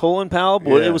Powell. Colin Powell?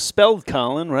 Well, Yeah. it was spelled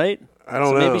Colin, right? I don't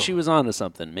so know. Maybe she was onto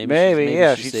something. Maybe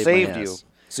Yeah, she she saved saved my you. ass.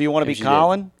 So you want to Maybe be she did.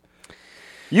 Colin?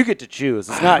 You get to choose.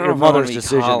 It's I not don't your know if I wanna mother's be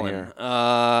decision Colin. here.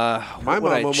 My what would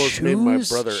mom I almost named my choose?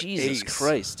 brother Jesus Ace.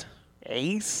 Christ.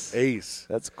 Ace? Ace.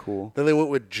 That's cool. Then they went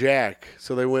with Jack.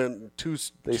 So they went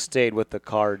They stayed with the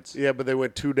cards. Yeah, but they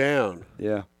went two down.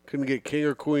 Yeah, Couldn't get king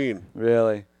or queen.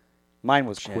 really. Mine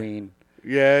was Queen.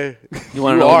 Yeah, You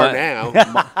wanna you know are what? now.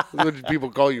 What do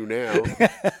people call you now?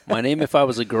 My name, if I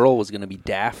was a girl, was going to be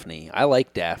Daphne. I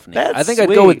like Daphne. That's I think I'd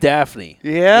go with sweet. Daphne.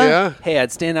 Yeah? Yeah. Hey,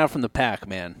 I'd stand out from the pack,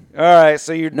 man. All right,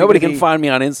 so you're Nobody gonna can be- find me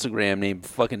on Instagram named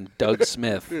fucking Doug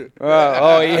Smith.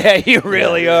 Oh, yeah, you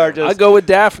really are just I'd go with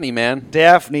Daphne, man.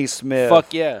 Daphne Smith.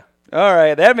 Fuck yeah. All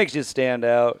right, that makes you stand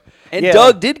out. And Yeah.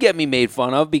 Doug did get me made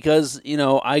fun of because,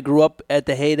 I grew up at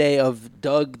the heyday of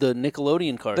Doug, the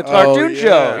Nickelodeon The cartoon. cartoon yeah.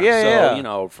 show. Yeah, so,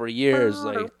 yeah. For years,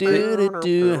 like,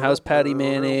 do-do-do, how's Patty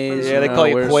Mayonnaise? Yeah, they call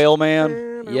you where's- Quail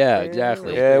Man. Yeah,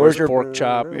 exactly. Yeah, where's your pork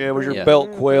chop? Yeah, where's your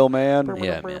belt quail, man?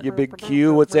 Yeah, man. You big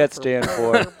Q. What's that stand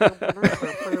for?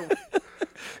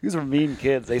 These are mean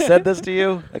kids. They said this to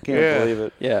you? I can't Yeah. believe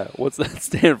it. Yeah, what's that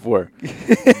stand for?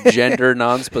 Gender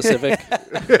non-specific.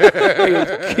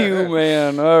 Q,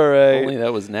 man. All right. Only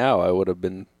that was now. I would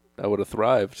have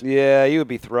thrived. Yeah, you would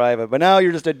be thriving. But now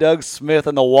you're just a Doug Smith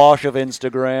in the wash of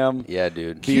Instagram. Yeah,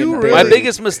 dude. Q My really-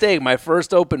 biggest mistake, my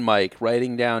first open mic,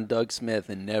 writing down Doug Smith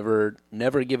and never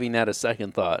giving that a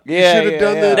second thought. Yeah, should've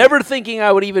done the- Never thinking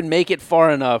I would even make it far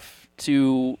enough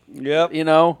to, Yep. you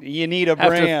know, You need a have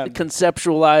brand. to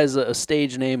conceptualize a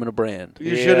stage name and a brand.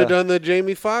 You Yeah. should have done the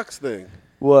Jamie Foxx thing.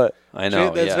 What? I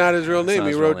know. That's yeah. not his real That's name. not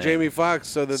He his wrote real name. Jamie Foxx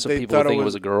so that So they people thought think it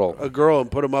was a girl.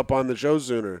 and put him up on the show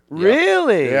sooner.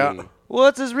 Really? Yeah.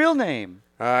 What's his real name?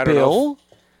 I don't Bill? know.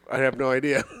 I have no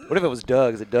idea. What if it was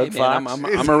Doug? Is it Doug Hey, man, Fox?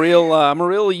 I'm a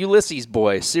real Ulysses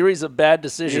boy. Series of bad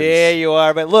decisions. Yeah, you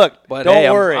are. But look, But don't hey,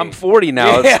 worry. I'm 40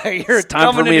 now. Yeah, It's, you're it's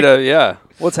time for coming me to- to. Yeah.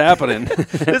 What's happening?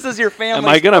 This is your family. Am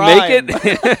I gonna make it?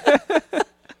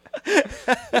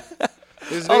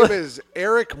 His name is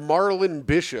Eric Marlon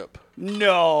Bishop.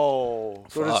 No.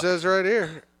 That's what it says right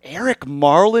here. Eric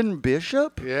Marlon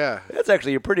Bishop? Yeah. That's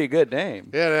actually a pretty good name.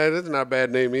 Yeah, that's not a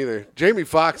bad name either. Jamie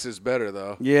Foxx is better,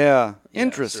 though. Yeah.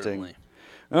 Interesting. Certainly.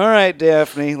 All right,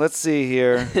 Daphne. Let's see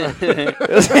here. Let's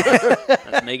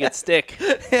make it stick.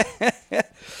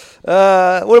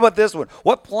 What about this one?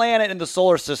 What planet in the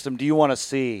solar system do you want to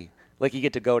see? Like you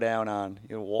get to go down on.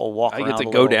 You know, walk I around get to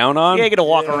a go little. down on? Yeah, you get to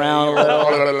walk around a little.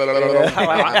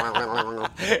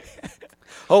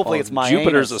 Hopefully it's my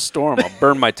Jupiter's a storm. I'll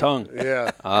burn my tongue.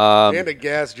 Yeah. And a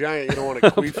gas giant. You don't want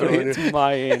to queef it on It's you.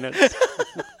 my anus.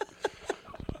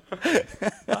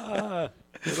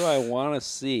 What do I want to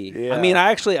see? Yeah. I mean,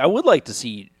 I would like to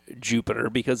see Jupiter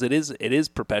because it is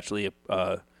perpetually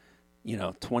a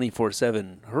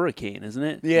 24/7 hurricane, isn't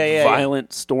it? Yeah, yeah,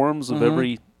 Violent storms of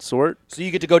every sort. So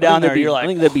you get to go down there. You're I like,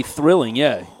 think that'd be thrilling.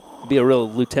 Yeah, be a real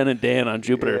Lieutenant Dan on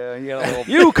Jupiter. yeah, you got a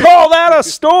little. You call that a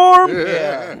storm?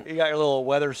 Yeah, you got your little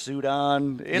weather suit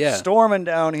on. It's Yeah. storming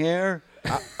down here.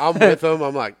 I'm with him.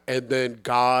 I'm like, and then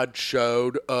God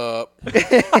showed up.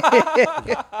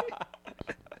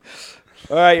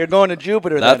 All right, you're going to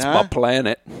Jupiter That's then, my huh?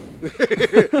 planet.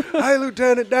 Hey,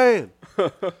 Lieutenant Dan.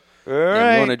 All Yeah,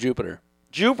 right. I'm going to Jupiter.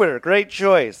 Jupiter, great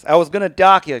choice. I was going to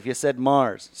dock you if you said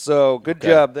Mars. So good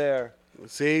job there.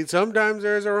 See, sometimes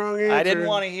there's a wrong answer. I didn't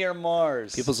want to hear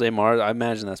Mars. People say Mars. I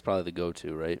imagine that's probably the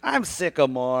go-to, right? I'm sick of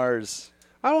Mars.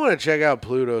 I want to check out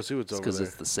Pluto, see what's over Because there.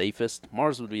 it's the safest.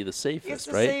 Mars would be the It's safest,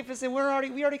 the right? safest, and we already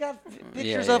got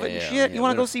pictures Yeah, of it and yeah, shit. yeah, You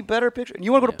want to we go see better pictures?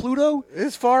 You want to go to Pluto?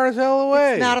 It's far as hell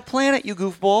away. It's not a planet, you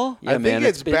goofball. Yeah, I man, think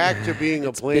it's been- back to being a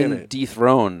It's been planet.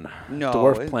 dethroned. No,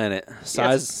 Dwarf it- planet.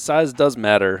 Size does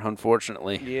matter,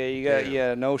 unfortunately. Yeah, you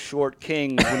got no short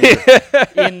kings when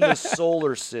you're in the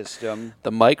solar system.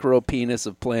 The micro penis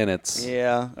of planets.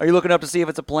 Yeah. Are you looking up to see if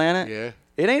it's a planet? Yeah.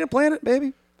 It ain't a planet,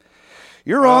 baby.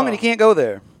 You're wrong, and you can't go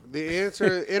there. The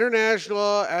answer: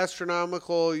 International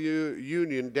Astronomical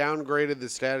Union downgraded the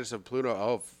status of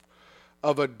Pluto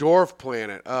of a dwarf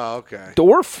planet. Oh, okay.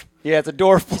 Dwarf? Yeah, it's a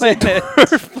dwarf planet.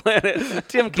 Dwarf planet.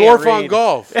 Tim can't Dwarf on read.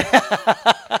 golf.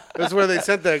 That's where they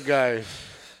sent that guy.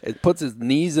 It puts its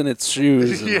knees in its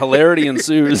shoes, and hilarity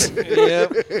ensues.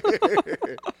 Yep.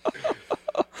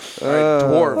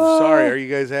 Dwarf. Sorry, are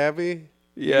you guys happy?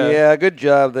 Yeah, good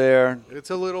job there. It's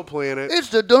a little planet. It's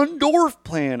the Dundorf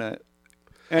planet.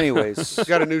 Anyways, It's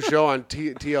got a new show on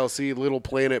TLC, Little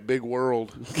Planet, Big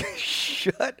World.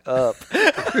 shut up.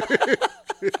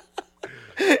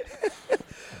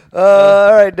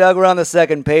 All right, Doug, we're on the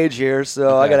second page here,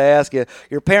 so I got to ask you,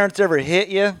 your parents ever hit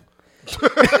you?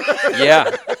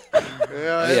 Yeah.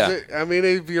 Yeah. I mean,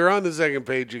 if you're on the second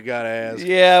page, you gotta ask.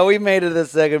 Yeah, we made it to the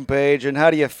second page, and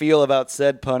how do you feel about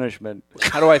said punishment?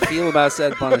 How do I feel about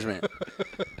said punishment?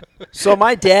 So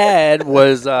my dad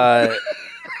was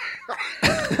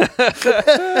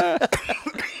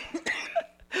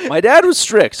my dad was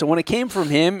strict, so when it came from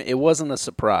him, it wasn't a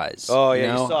surprise. Oh, yeah, you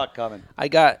know? you saw it coming. I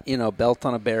got, belt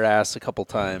on a bare ass a couple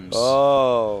times.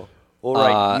 Oh, all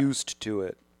right, used to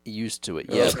it. Used to it,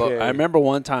 yeah. Okay. But I remember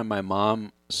one time my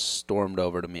mom stormed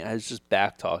over to me. I was just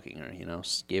back talking her,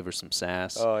 gave her some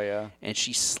sass. Oh, yeah. And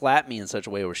she slapped me in such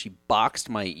a way where she boxed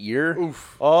my ear.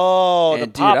 Oof. Oh, And the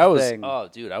dude, pop I was thing.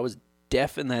 I was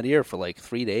deaf in that ear for like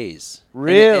 3 days.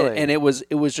 Really? And it was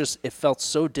just it felt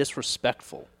so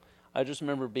disrespectful. I just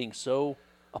remember being so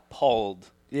appalled.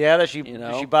 Yeah, that she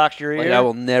boxed your ear? Like I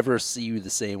will never see you the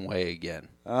same way again.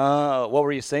 What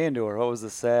were you saying to her? What was the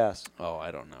sass? Oh,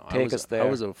 I don't know. Take us there. I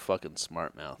was a fucking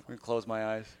smart mouth. Let me close my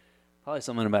eyes. Probably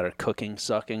something about her cooking,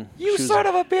 sucking. You She was son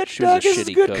of a bitch, she was a Doug. This is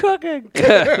shitty good cook. cooking.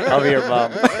 I'll be your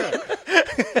mom.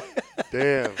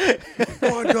 Damn.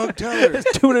 Go on, Doug. Tell her.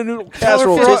 Tuna noodle Tell her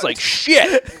casserole for tastes us. like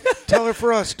shit. Tell her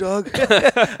for us, Doug.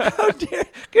 Oh, dear.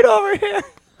 Get over here.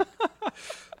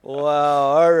 Wow.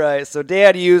 All right. So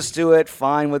dad used to it.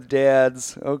 Fine with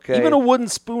dads. Okay. Even a wooden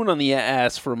spoon on the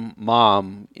ass from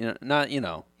mom, not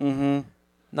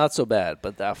not so bad.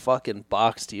 But that fucking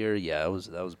boxed ear, yeah,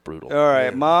 that was brutal. All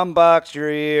right. Mom boxed your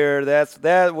ear.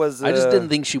 That was. I just didn't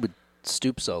think she would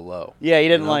stoop so low. Yeah, you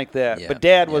didn't like that. Yeah, But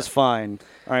dad yeah. was fine.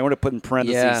 All right. I'm going to put in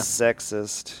parentheses Yeah.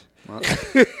 sexist. Well,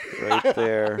 Right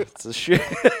there. It's a shit.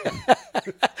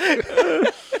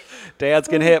 Dads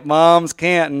can hit, moms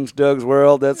can't in Doug's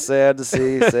world. That's sad to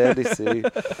see. Sad to see.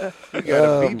 You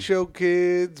gotta beat your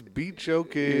kids, beat your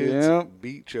kids, Yep.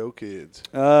 beat your kids.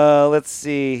 Let's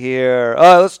see here.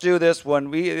 Let's do this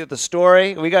one. The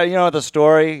story. We got the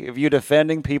story of you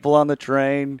defending people on the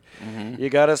train. You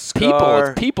got a people,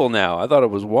 scar. it's people now. I thought it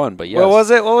was one, but yes. What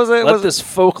was it? What was it? Let Was this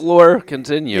folklore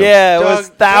continue. Yeah, it was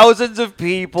Doug, thousands of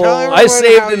people. tell everyone I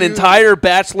saved how an you- entire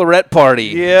bachelorette party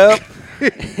Yep.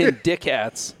 in dick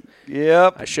hats.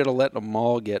 Yep. I should have let them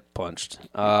all get punched.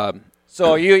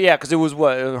 So because it was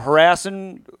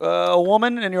harassing a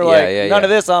woman, and you're Yeah, like, yeah, none yeah. of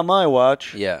this on my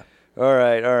watch. Yeah. All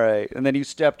right. And then you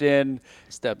stepped in,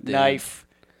 Stepped in. knife,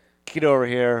 get over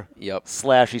here, Yep.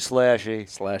 slashy.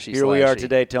 Slashy, Here we are slashy.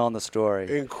 today telling the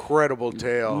story. Incredible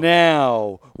tale.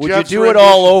 Now, would Jeff's you do it rendition.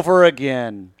 all over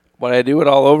again? Would I do it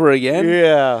all over again?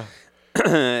 Yeah. If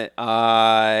And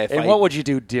I, what would you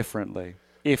do differently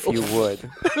if you would?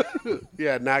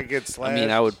 Yeah, not get slashed. I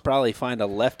mean, I would probably find a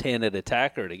left-handed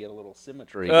attacker to get a little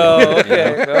symmetry. Oh,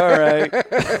 okay. All right.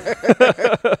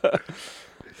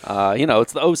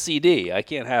 It's the OCD. I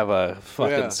can't have a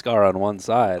fucking Yeah. scar on one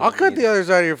side. I'll cut the other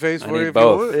side of your face I for need you if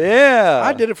both. you want. Yeah.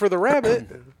 I did it for the rabbit.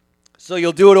 So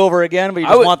you'll do it over again, but you I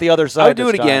just would- want the other side I would do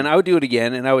this it again. time. I would do it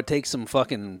again, and I would take some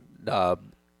fucking,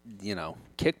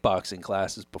 kickboxing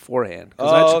classes beforehand.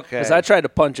 Oh, okay. Because I tried to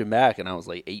punch him back, and I was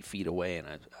like 8 feet away, and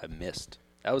I missed.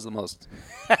 That was the most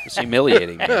it was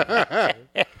humiliating. Man.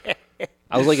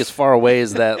 I was like as far away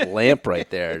as that lamp right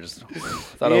there. Just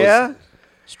thought I Yeah? was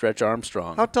Stretch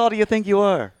Armstrong. How tall do you think you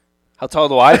are? How tall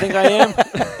do I think I am?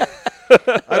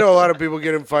 I know a lot of people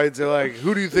get in fights. They're like,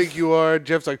 "Who do you think you are?"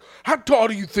 Jeff's like, "How tall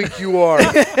do you think you are?"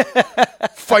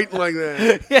 Fighting like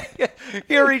that.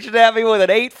 You're reaching at me with an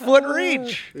 8-foot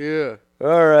reach. Yeah.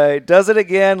 All right. Does it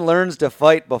again. Learns to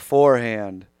fight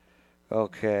beforehand.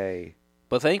 Okay.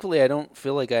 But thankfully, I don't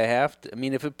feel like I have to. I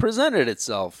mean, if it presented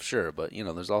itself, sure. But,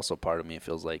 there's also part of me that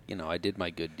feels like, I did my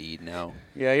good deed. Now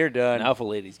Yeah, you're done. if a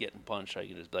lady's getting punched, I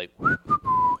can just be like,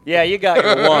 Yeah, you got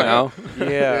your one. know?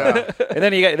 Yeah. And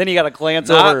then you got to glance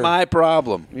not over. my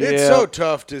problem. It's Yeah. so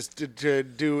tough to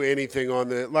do anything on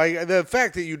the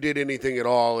fact that you did anything at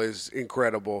all is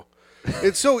incredible.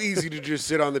 It's so easy to just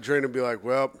sit on the train and be like,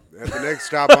 well, at the next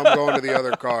stop, I'm going to the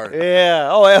other car. Yeah.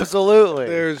 Oh, absolutely.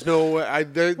 There's no way.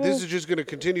 This is just going to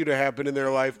continue to happen in their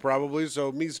life probably,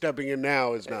 so me stepping in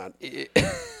now is not.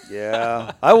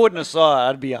 Yeah. I wouldn't have saw it.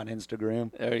 I'd be on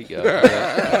Instagram. There you go.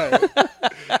 Yeah.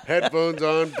 Headphones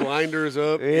on, blinders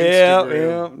up, Yeah,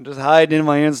 Instagram. yeah. Just hiding in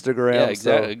my Instagram. Yeah,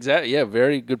 so- exactly. Yeah,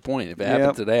 very good point. If it happened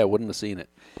Yep. today, I wouldn't have seen it.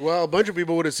 Well, a bunch of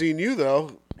people would have seen you,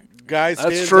 though. Guy That's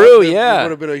stands true, up, there yeah.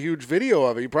 would have been a huge video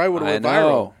of it. You probably would have I went know.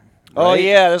 viral. Oh, Right?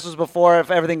 yeah. This was before if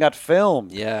everything got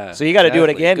filmed. Yeah. So you got to do it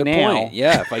exactly. again Good now. point.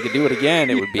 Yeah, if I could do it again,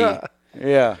 it would be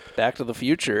Yeah. Back to the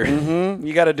Future.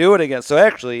 You got to do it again. So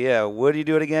actually, yeah, would he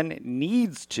do it again?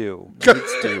 Needs to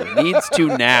Needs to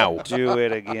now. do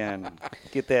it again.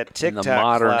 Get that TikTok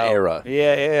modern clout. era.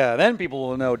 Yeah. Then people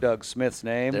will know Doug Smith's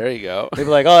name. There you go. They'll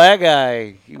be like, "Oh, that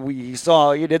guy. You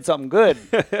saw. You did something good."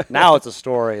 Now it's a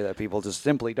story that people just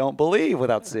simply don't believe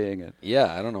without seeing it.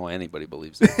 Yeah, I don't know why anybody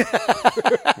believes it.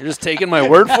 You're just taking my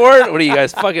word for it? What are you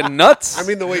guys, fucking nuts? I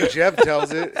mean, the way Jeff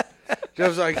tells it,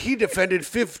 Jeff's like, he defended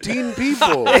 15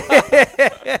 people.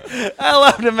 I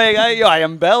love to make. I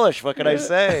embellish. What can I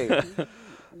say?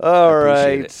 All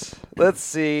appreciate right. Let's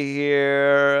see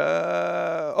here.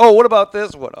 What about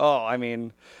this one? Oh, I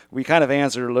mean, we kind of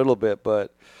answered a little bit,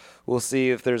 but we'll see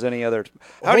if there's any other.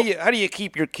 How do you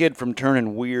keep your kid from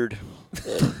turning weird?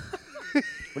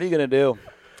 What are you gonna do?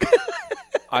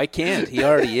 I can't. He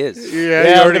already is. Yeah, Yeah, you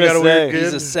I was already gonna got a say. weird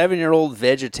He's kid. a 7-year-old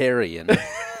vegetarian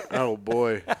Oh,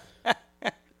 boy.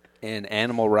 and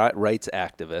animal rights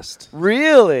activist.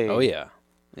 Really? Oh, yeah.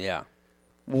 Yeah.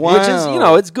 Wow. Which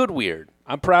is, it's good weird.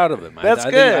 I'm proud of him. That's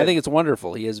I good. I think it's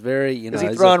wonderful. He is very, Is he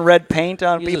he's throwing red paint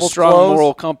on he's a people's strong clothes?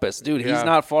 moral compass. Dude, Yeah. he's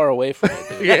not far away from it.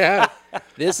 Dude. Yeah.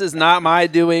 This is not my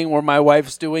doing or my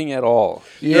wife's doing at all.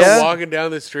 Yeah. Just walking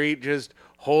down the street, just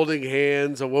holding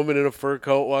hands. A woman in a fur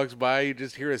coat walks by. You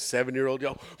just hear a 7-year-old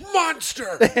yell,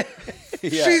 "Monster!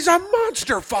 She's a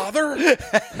monster, father!"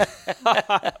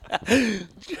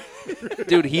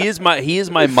 Dude, he is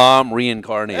my mom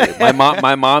reincarnated.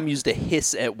 My mom used to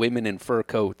hiss at women in fur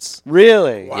coats.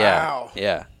 Really? Wow.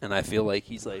 Yeah. And I feel like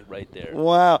he's like right there.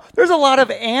 Wow. There's a lot of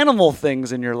animal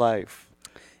things in your life.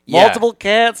 Yeah. Multiple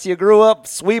cats. You grew up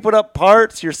sweeping up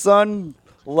parts. Your son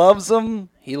loves them.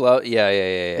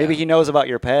 Yeah. Maybe he knows about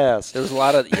your past. There was a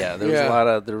lot of there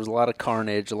Yeah. was a lot of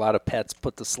carnage, a lot of pets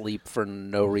put to sleep for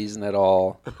no reason at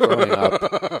all growing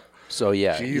up. So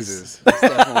yeah, Jesus. he's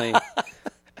definitely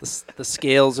the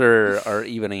scales are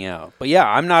evening out. But yeah,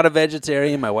 I'm not a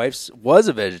vegetarian. My wife was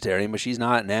a vegetarian, but she's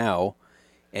not now.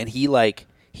 And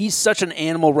he's such an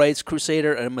animal rights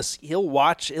crusader, and he'll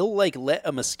let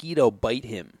a mosquito bite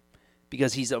him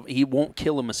because he won't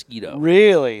kill a mosquito.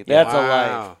 Really? That's a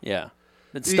Wow. life. Yeah.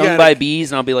 Been You stung gotta- by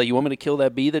bees, and I'll be like, "You want me to kill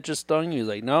that bee that just stung you?" He's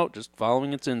like, "No, just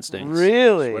following its instincts."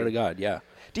 Really? Swear to God, yeah.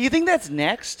 Do you think that's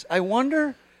next? I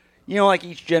wonder. You know, like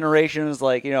each generation is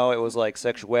like, you know, it was like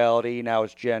sexuality, now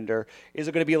it's gender. Is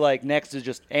it going to be like next is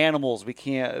just animals?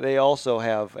 They also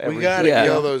have everything. We gotta Yeah.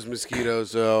 kill those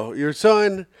mosquitoes, though. Your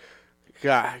son,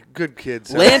 God, good kid.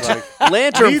 sounds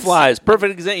Lantern Needs- flies,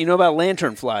 perfect example. You know about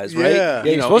lantern flies, right? Yeah.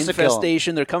 Yeah, you're supposed to kill 'em.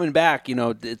 infestation. They're coming back.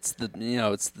 It's the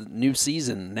new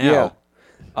season now.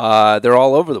 They're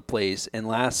all over the place. And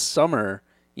last summer,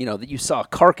 that you saw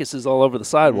carcasses all over the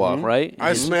sidewalk, right?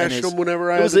 I smashed them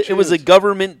whenever I It had was the it was a chance.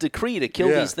 government decree to kill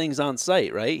Yeah. these things on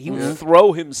site, right? He would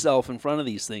throw himself in front of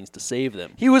these things to save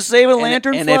them. He was saving And-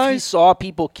 lantern and if he flies? saw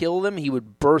people kill them, he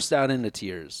would burst out into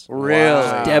tears. Really? He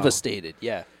was devastated.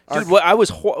 Yeah, dude.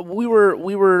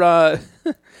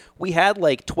 We had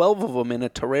like 12 of them in a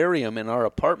terrarium in our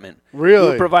apartment. We Really?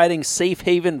 were providing safe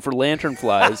haven for lantern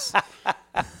flies.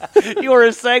 You were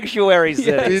a sanctuary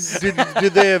city.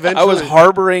 Did they eventually? I was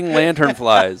harboring lantern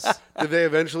flies. Did they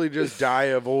eventually just die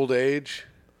of old age?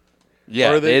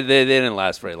 Yeah, Or they they- didn't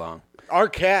last very long. Our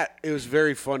cat, it was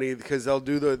very funny because they'll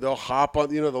hop on,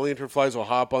 the lanternflies will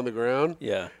hop on the ground.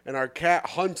 Yeah. And our cat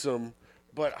hunts them,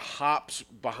 but hops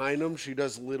behind them. She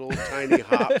does little tiny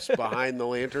hops behind the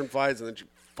lanternflies, and then she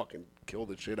fucking kill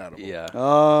the shit out of them. Yeah.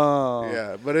 Oh.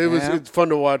 Yeah, but Yeah. it's fun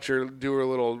to watch her do her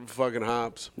little fucking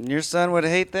hops. Your son would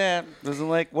hate that. Doesn't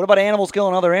like. What about animals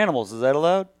killing other animals? Is that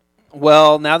allowed?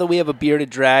 Well, now that we have a bearded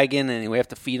dragon and we have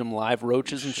to feed him live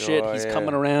roaches and shit, Sure, he's yeah.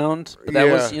 coming around. But that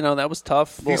was, that was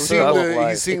tough. That He's was seeing tough.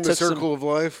 he's seeing It the took some- circle of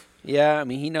life. Yeah, I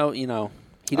mean, he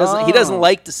doesn't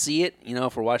like to see it.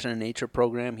 If we're watching a nature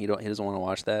program, he doesn't want to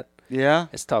watch that. Yeah.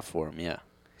 It's tough for him. Yeah.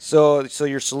 So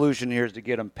your solution here is to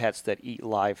get him pets that eat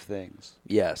live things.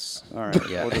 Yes. All right.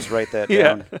 Yeah. We'll just write that Yeah.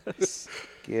 down.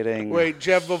 Getting. Wait,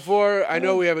 Jeff, before, I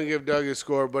know we haven't given Doug a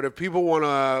score, but if people want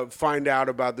to find out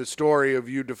about the story of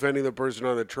you defending the person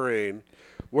on the train,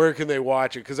 where can they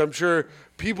watch it? Because I'm sure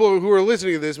people who are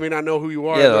listening to this may not know who you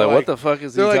are. Yeah, They're like, what the fuck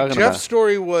is he they're like, talking Jeff's about?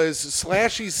 story was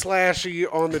slashy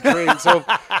on the train. So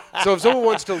if someone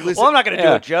wants to listen. Well, I'm not going to do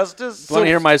Yeah. it justice. Want to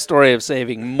hear my story of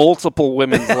saving multiple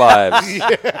women's lives?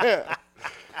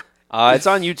 It's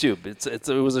on YouTube. It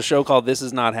was a show called "This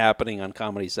Is Not Happening" on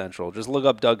Comedy Central. Just look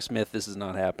up Doug Smith. This is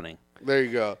not happening. There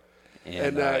you go.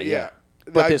 And, Yeah.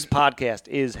 But this podcast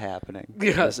is happening.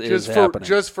 Yeah, This is just happening.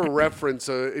 for reference,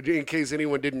 in case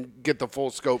anyone didn't get the full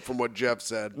scope from what Jeff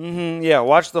said. Yeah,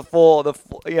 watch the full.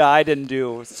 Yeah, I didn't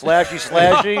do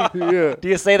slashy. Yeah. Do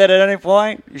you say that at any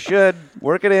point? You should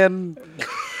work it in.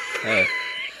 Hey.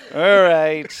 All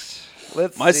right.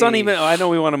 Let's. My son see. even. I know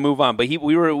we want to move on, but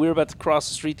we were about to cross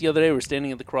the street the other day. We were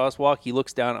standing at the crosswalk. He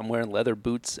looks down. I'm wearing leather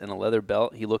boots and a leather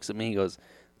belt. He looks at me. He goes,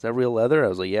 "Is that real leather?" I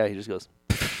was like, "Yeah." He just goes,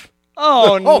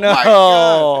 Oh, no! my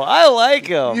God. I like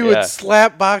him. You Yeah. had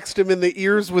slap boxed him in the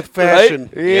ears with fashion.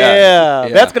 Yeah, Yeah.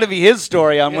 that's going to be his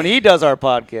story on when he does our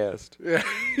podcast.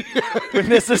 When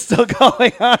this is still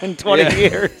going on in 20 Yeah.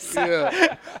 years.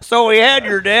 Yeah. So we had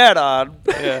your dad on.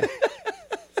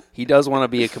 He does want to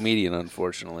be a comedian,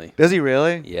 unfortunately. Does he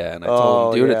really? Yeah, and I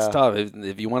told him, dude, it's yeah. tough.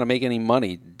 If you want to make any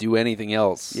money, do anything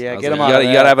else. Yeah, I was get like, him out you of gotta, you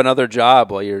that. gotta have another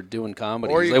job while you're doing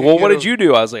comedy. Or He's you like, can well, get what him- did you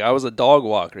do? I was like, I was a dog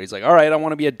walker. He's like, all right, I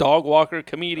want to be a dog walker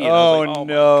comedian. I was like, Oh, oh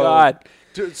no. my God.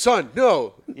 Dude, son,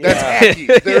 no. That's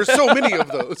hacky. There are so many of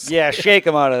those. Yeah, shake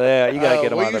him out of that. You got to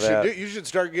get him what out you of should that. do, you should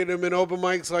start getting him in open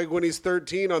mics like when he's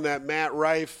 13 on that Matt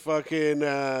Rife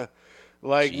fucking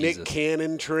like Jesus. Nick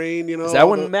Cannon train. Is that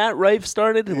when Matt Rife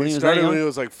started? When he was that started when he young?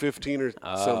 was like 15 or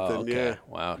Oh, something. okay. Yeah.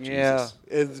 Wow. Jesus.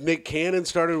 Yeah. And Nick Cannon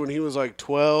started when he was like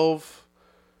 12.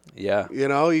 Yeah. You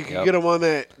know, you can Yep. get him on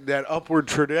that upward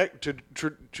trajectory.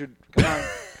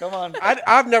 Come on.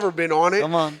 I've never been on it.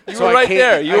 Come on. You so were I right can't-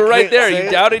 there. You I were right can't there. say You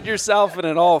it. doubted yourself, and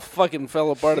it all fucking fell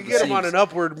apart at You the get them on seams. an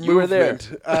upward You were there.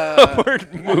 movement,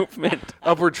 Upward movement.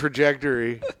 upward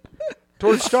trajectory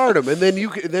towards stardom, and then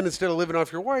then instead of living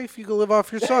off your wife, you can live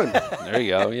off your son. There you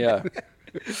go. Yeah.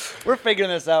 We're figuring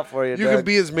this out for you, You Doug. can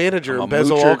be his manager I'm a and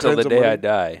embezzle all moocher till kinds the of day I money.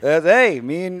 die. Hey,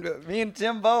 me and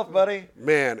Tim both, buddy.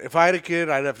 Man, if I had a kid,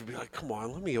 I'd have to be like, come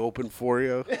on, let me open for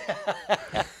you.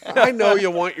 I know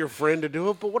you want your friend to do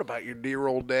it, but what about your dear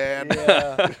old dad?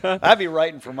 Yeah. I'd be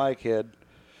writing for my kid.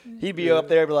 He'd be up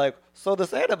there and be like, so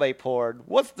this anime porn,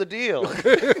 what's the deal?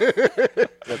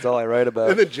 That's all I write about.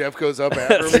 And then Jeff goes up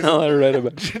after That's him. all I read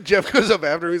about. Jeff goes up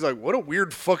after him. He's like, what a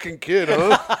weird fucking kid,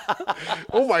 huh?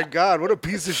 Oh, my God, what a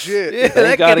piece of shit. Yeah, Thank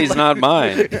that God kid he's not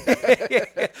mine.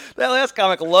 That last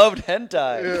comic loved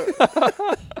hentai.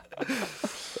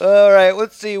 All right,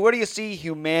 let's see. Where do you see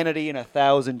humanity in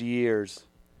 1,000 years?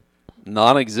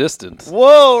 Non-existent.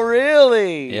 Whoa,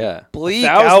 really? Yeah. Bleak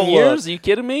 1,000 outlook. years? Are you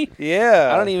kidding me? Yeah.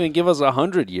 I don't even give us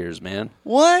 100 years, man.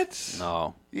 What?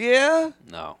 No. Yeah?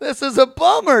 No. This is a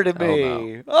bummer to Oh,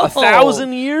 me. no. Oh.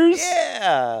 1,000 years?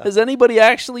 Yeah. Has anybody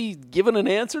actually given an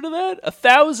answer to that?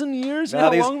 1,000 years? You know Now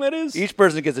how these- long that is? Each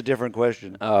person gets a different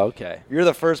question. Oh, okay. You're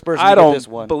the first person I to get don't this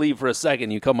one. believe for a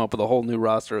second you come up with a whole new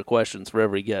roster of questions for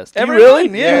every guest. Do you Everyone?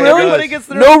 really? Yeah, really? everybody gets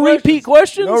their No own repeat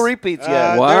questions? No repeats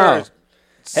yet. Wow. there are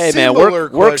Hey, man, similar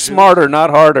work questions. smarter,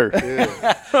 not harder.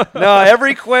 No,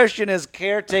 every question is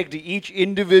caretaken to each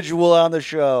individual on the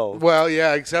show. Well,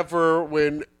 yeah, except for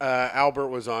when Albert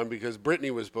was on because Brittany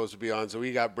was supposed to be on, so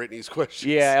he got Brittany's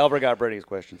questions. Yeah, Albert got Brittany's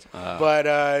questions. But,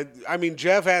 I mean,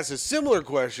 Jeff asked a similar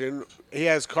question. He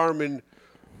asked Carmen,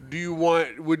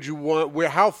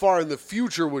 how far in the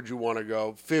future would you want to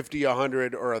go? 50,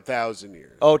 100, or 1,000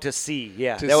 years? Oh, to see,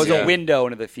 yeah, To that was see. a window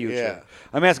into the future. Yeah.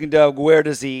 I'm asking Doug, where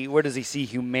does he see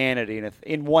humanity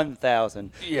in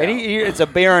 1,000? Yeah. And it's a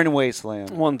barren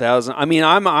wasteland. 1,000. I mean,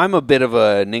 I'm a bit of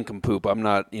a nincompoop. I'm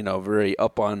not, very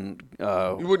up on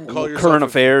You wouldn't call yourself current a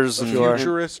affairs A and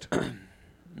futurist?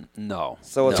 no.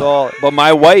 So it's no. all. But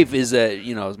my wife is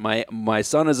my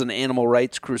son is an animal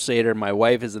rights crusader. My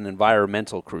wife is an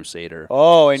environmental crusader.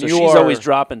 Oh, and so you she's are always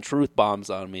dropping truth bombs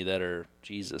on me that are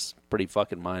pretty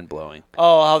fucking mind blowing.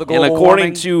 Oh, how the global And according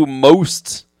warming? to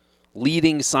most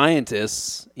leading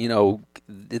scientists,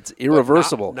 it's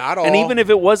irreversible. not all. And even if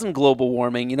it wasn't global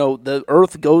warming, the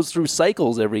Earth goes through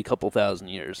cycles every couple thousand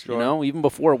years. Even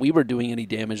before we were doing any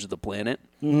damage to the planet.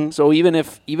 Mm-hmm. So even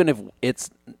if it's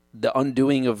the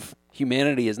undoing of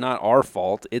humanity is not our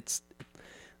fault, it's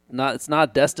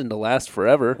not destined to last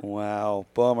forever. Wow,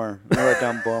 bummer. I wrote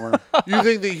down bummer. You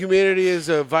think that humanity is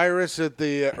a virus that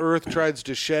the Earth tries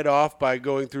to shed off by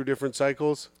going through different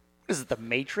cycles? Is it the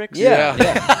Matrix? Yeah.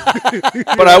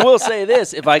 But I will say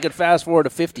this: if I could fast forward to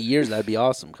 50 years, that'd be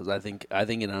awesome. Because I think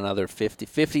in another 50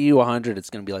 to 100, it's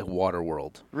going to be like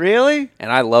Waterworld. Really?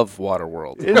 And I love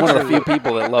Waterworld. I'm one of the few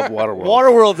people that love Waterworld.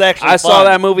 Waterworld's actually. I saw fun.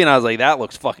 that movie and I was like, that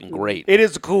looks fucking great. It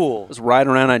is cool. Just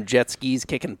riding around on jet skis,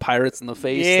 kicking pirates in the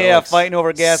face. That Yeah, looks- fighting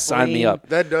over gasoline. Sign me up.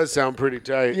 That does sound pretty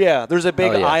tight. Yeah, there's a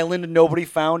big Hell yeah. island nobody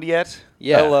found yet.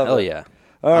 Yeah, I love hell it. yeah.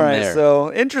 All I'm right, there.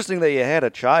 so interesting that you had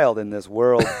a child in this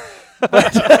world.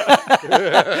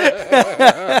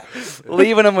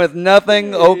 Leaving him with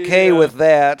nothing, okay with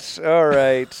that. All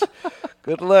right.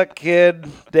 Good luck, kid.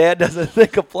 Dad doesn't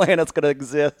think a planet's going to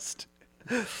exist.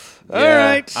 All Yeah.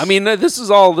 right. I mean, this is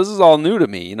all new to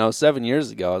me. 7 years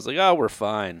ago, I was like, oh, we're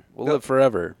fine. We'll live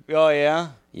forever. Oh, yeah?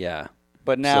 Yeah.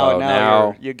 But now, So now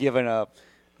now- you're giving up.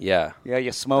 Yeah. Yeah, you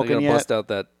I'm smoking going to yet? bust out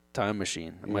that time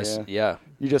machine. Yeah.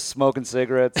 You just smoking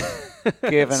cigarettes,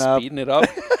 giving up. Speeding it up.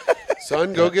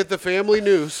 Son, go get the family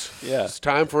noose. Yeah. It's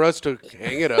time for us to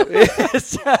hang it up.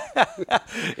 It's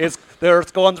the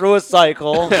Earth's going through a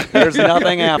cycle. There's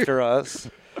nothing after us.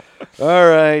 All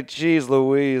right, geez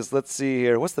Louise. Let's see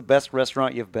here. What's the best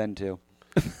restaurant you've been to?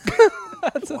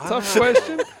 That's a tough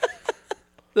question.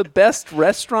 The best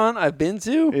restaurant I've been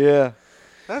to? Yeah.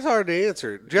 That's hard to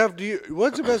answer. Jeff,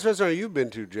 what's the best restaurant you've been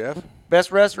to, Jeff?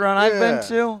 Best restaurant I've been Yeah.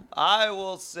 to? I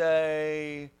will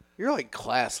say You're like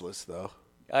classless, though.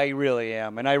 I really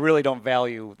am, and I really don't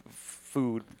value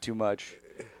food too much.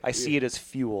 I see it as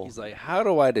fuel. He's like, how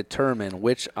do I determine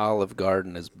which Olive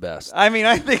Garden is best? I mean,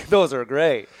 I think those are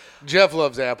great. Jeff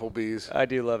loves Applebee's. I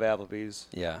do love Applebee's.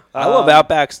 Yeah. I love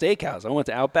Outback Steakhouse. I went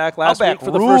to Outback last Outback week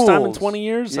for the first time in rules. 20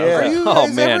 years. Yeah. I was Are like, you oh,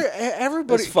 guys man.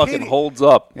 everybody, This fucking Katie, holds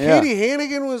up. Yeah. Katie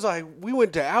Hannigan was like, we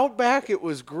went to Outback. It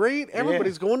was great.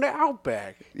 Everybody's going to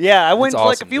Outback. Yeah, I went It's like a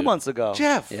awesome, few dude. months ago.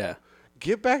 Jeff, Yeah.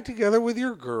 get back together with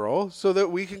your girl so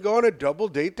that we can go on a double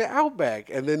date to Outback,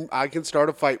 and then I can start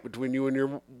a fight between you and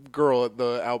your girl at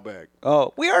the Outback.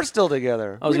 Oh, we are still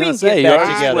together. I was We gonna didn't say, get you back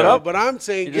already together. split up? But I'm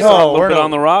saying, You get just No, a little we're bit not-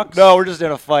 on the rocks? No, we're just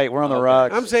in a fight. We're on the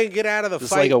rocks. I'm saying get out of the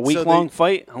Just fight. like a so week-long that-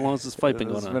 fight? How long has this fight been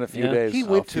going It's on? been a few Yeah? days. He Oh,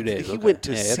 went a few to days, he okay. went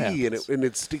to Yeah, it sea, happens. and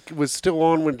it was still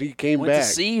on when he came Went back. to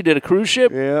sea? You did a cruise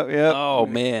ship? Yeah. Oh,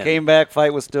 man. Came back,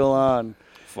 fight was still on.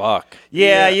 Fuck.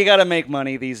 Yeah, you got to make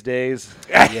money these days.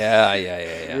 Yeah.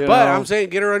 You But know? I'm saying,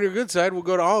 get her on your good side. We'll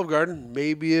go to Olive Garden.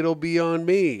 Maybe it'll be on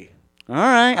me. All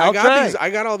right, I'll try. I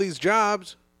got all these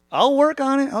jobs. I'll work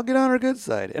on it. I'll get on her good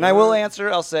side. And I will answer.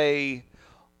 I'll say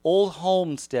Old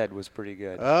Homestead was pretty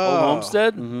good. Old Oh,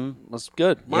 Homestead? Mm-hmm. That's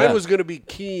good. mine Yeah. was going to be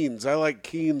Keen's. I like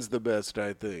Keen's the best,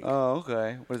 I think. Oh,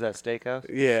 okay. What is that, steakhouse?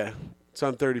 Yeah, it's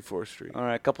on 34th Street. All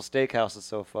right, a couple steakhouses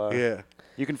so far. Yeah.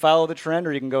 You can follow the trend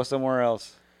or you can go somewhere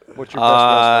else. What's your best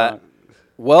restaurant?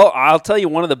 Well, I'll tell you,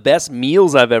 one of the best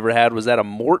meals I've ever had was at a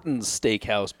Morton's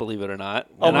Steakhouse, believe it or not.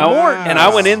 And Morton's. And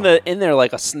I went in there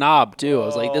like a snob too. I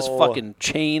was like, this Oh. fucking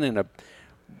chain in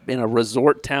a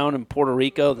resort town in Puerto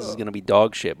Rico. This is gonna be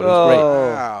dog shit, but it was great. Oh.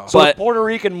 Wow. So But- Puerto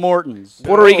Rican Morton's.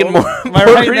 Puerto Rican Am I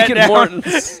Puerto writing that Rican down?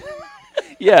 Morton's.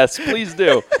 Yes, please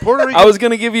do. Puerto Rican, I was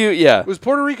gonna give you was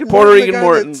Puerto Rican Puerto Morton Rican the guy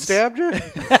Morton's. that stabbed you?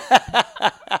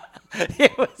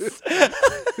 It was-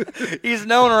 he's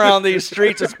known around these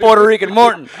streets as Puerto Rican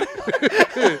Morton.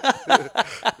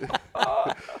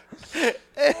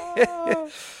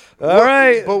 All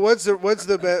right. But what's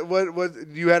the best? What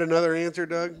you had another answer,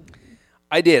 Doug?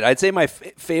 I did. I'd say my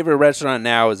favorite restaurant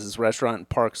now is this restaurant in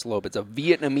Park Slope. It's a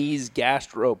Vietnamese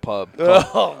gastropub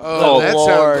Oh, that Lord.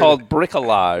 sounds- called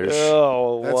Bricolage.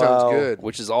 Oh, That wow. sounds good.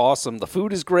 Which is awesome. The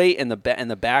food is great, and the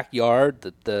backyard,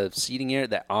 the seating area,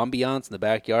 that ambiance in the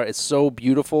backyard, it's so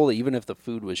beautiful. That even if the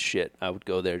food was shit, I would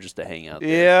go there just to hang out. There.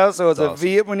 Yeah, so it's a awesome.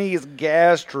 Vietnamese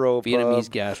gastro Vietnamese It's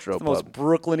gastropub. the most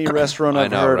Brooklyn-y restaurant I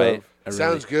I've know, heard right? of. I really-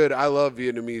 Sounds good. I love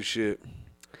Vietnamese shit.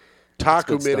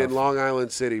 Taco good Min in stuff. Long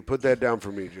Island City. Put that down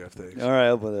for me, Jeff. Thanks. All right,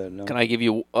 I'll put that in. Can I give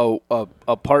you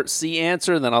a part C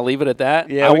answer, and then I'll leave it at that?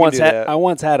 Yeah, I we can once do had that. I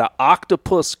once had an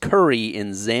octopus curry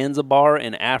in Zanzibar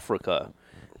in Africa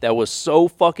that was so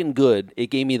fucking good.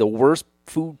 It gave me the worst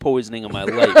food poisoning of my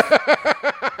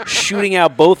life. Shooting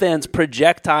out both ends,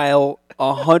 projectile,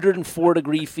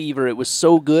 104-degree fever. It was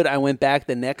so good. I went back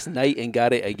the next night and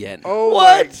got it again. Oh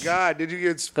What? my God! Did you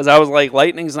get? Because I was like,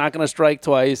 lightning's not going to strike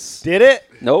twice. Did it?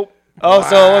 Nope. Oh,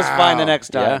 so it was fine the next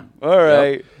time. Yeah. All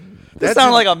right. That That's sounded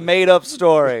in- like a made-up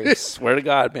story. Swear to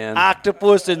God, man.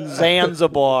 Octopus in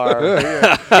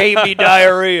Zanzibar gave me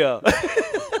diarrhea.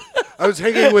 I was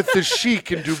hanging with the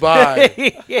Sheik in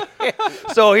Dubai.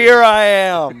 So here I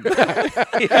am.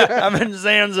 I'm in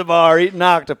Zanzibar eating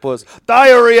octopus.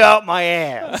 Diarrhea out my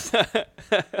ass.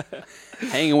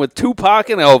 Hanging with Tupac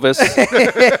and Elvis.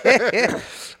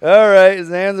 All right,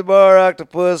 Zanzibar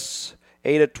octopus.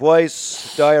 Ate it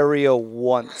twice. Diarrhea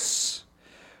once.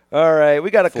 All right, we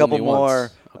got a Fool couple me more.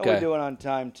 once. How are we Okay. doing on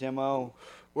time, Timo?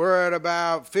 We're at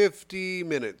about 50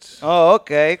 minutes. Oh,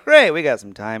 okay. Great. We got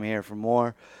some time here for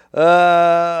more.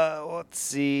 Let's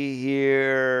see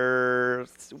here.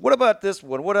 What about this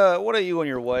one? What do you and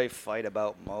your wife fight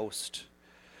about most?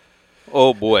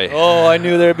 Oh, boy. Oh, I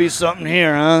knew there'd be something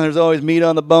here, huh? There's always meat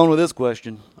on the bone with this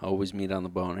question. Always meat on the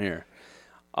bone here.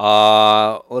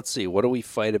 Let's see. What do we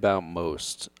fight about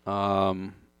most?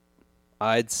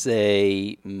 I'd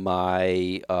say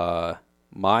my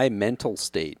mental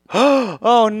state.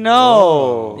 Oh,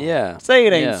 no. Yeah. Say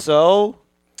it ain't yeah. so.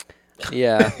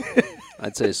 Yeah.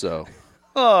 I'd say so.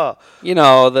 Oh, You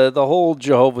know, the whole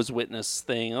Jehovah's Witness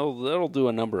thing, that'll do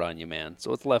a number on you, man.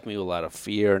 So it's left me with a lot of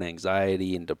fear and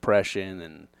anxiety and depression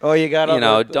and, you got you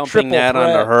know, the dumping triple that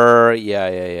threat. onto her.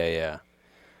 Yeah.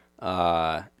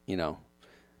 You know,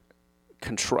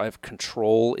 I have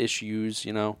control issues,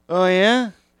 you know. Oh,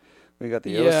 yeah? We got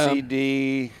the Yeah.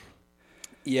 OCD,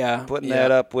 Yeah. putting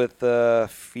that up with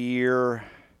fear,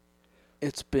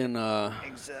 It's been,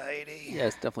 anxiety. yeah,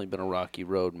 it's definitely been a rocky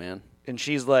road, man. And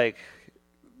she's like,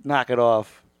 knock it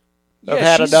off. Yeah, I've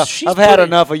had she's- enough. she's I've had pretty-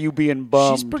 enough of you being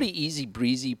bummed. She's pretty easy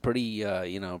breezy, pretty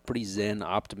pretty zen,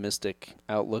 optimistic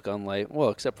outlook on life. Well,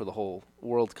 except for the whole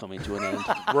world coming to an end,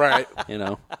 Right. you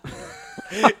know.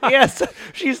 Yes,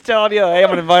 she's telling you, hey,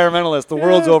 I'm an environmentalist. The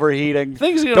world's overheating.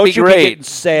 Things are gonna Don't be you great be getting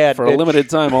sad for bitch. a limited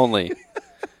time only.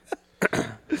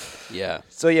 Yeah.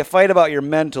 So you fight about your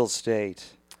mental state.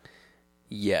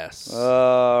 Yes.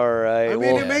 All right. I mean,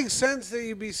 well, it makes sense that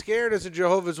you'd be scared as a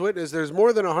Jehovah's Witness. There's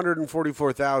more than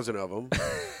 144,000 of them,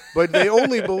 but they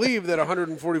only believe that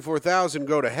 144,000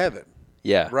 go to heaven,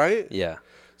 yeah. right? Yeah.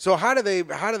 So how do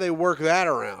they work that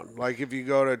around? Like if you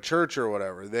go to church or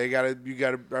whatever, are they like?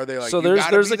 So you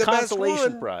gotta there's be a the best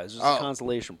consolation one? prize. There's Oh. a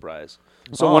consolation prize.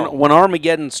 So when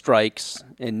Armageddon strikes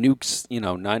and nukes,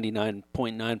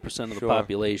 99.9% of the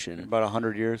population, About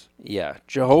 100 years. yeah,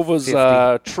 Jehovah's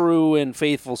 50. true and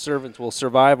faithful servants will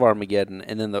survive Armageddon,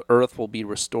 and then the earth will be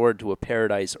restored to a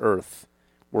paradise earth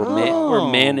where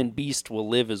man and beast will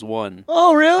live as one.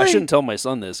 Oh, really? I shouldn't tell my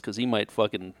son this because he might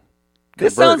fucking.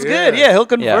 This convert. sounds good. Yeah. Yeah, he'll Yeah,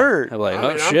 convert. I'm like, I oh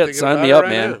mean, I'm shit, thinking sign about me it up, right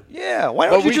man. now. Yeah, why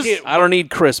But don't you we just... can't- I don't need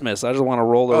Christmas. I just want to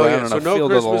roll Oh around yeah, in so a no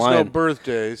field of the Christmas, no line.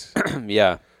 birthdays,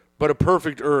 Yeah, but a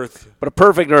perfect Earth. but a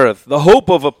perfect earth, the hope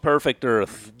of a perfect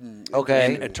earth, Okay.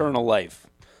 and eternal life.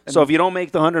 So if you don't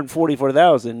make the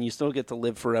 144,000, you still get to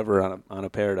live forever on a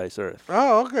paradise earth.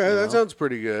 Oh, okay, that sounds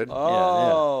pretty good.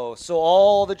 Oh, so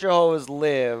all the Jehovah's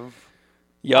live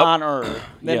Yup. on Earth.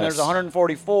 Then Yes. there's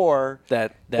 144.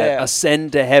 That Yeah.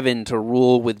 ascend to heaven to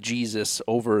rule with Jesus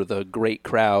over the great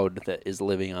crowd that is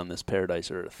living on this paradise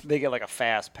earth. They get like a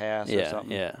fast pass or Yeah,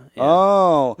 something. yeah.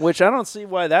 Oh. Which I don't see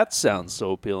why that sounds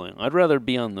so appealing. I'd rather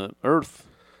be on the earth.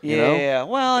 You Yeah, know?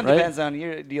 well, it Right? depends on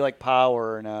do you like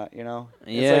power or not, It's like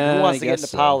Yeah, who wants I to get into guess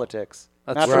so. politics?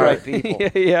 That's not the right. right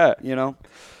people, yeah.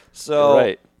 So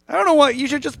Right. I don't know what you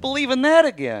should just believe in that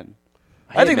again.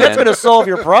 I Hey, think that's man. going to solve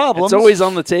your problems. It's always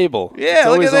on the table. Yeah, it's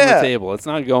look always at on that. the table. It's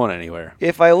not going anywhere.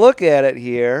 If I look at it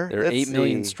here, They're let's 8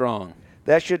 million see. strong.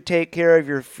 That should take care of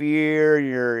your fear,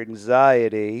 your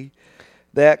anxiety.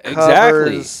 That covers,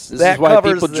 Exactly. This is that why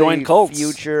covers people the join cults.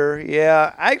 Future,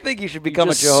 yeah. I think you should become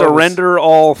Just a Jehovah's. surrender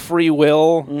all free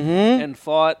will and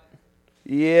thought.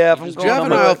 Yeah, if I'm Just going Jeff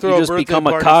on and my- I'll throw you a just birthday become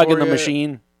a party cog for in the you.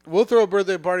 machine. We'll throw a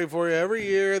birthday party for you every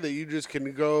year that you just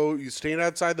can go. You stand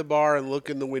outside the bar and look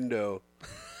in the window.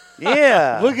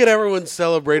 yeah. Look at everyone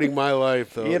celebrating my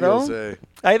life, though. You know? You'll say.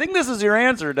 I think this is your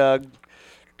answer, Doug.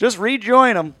 Just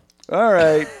rejoin them. All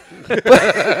right.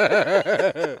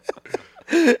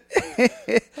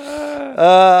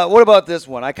 What about this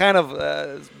one? I kind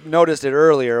of noticed it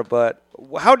earlier, but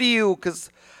how do you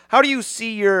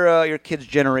see your kids'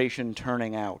 generation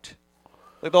turning out?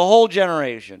 Like the whole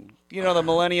generation. You know, the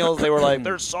millennials, they were like,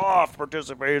 they're soft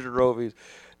participation trophies.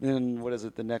 Then what is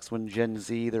it? The next one, Gen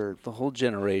Z. They're The whole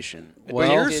generation. But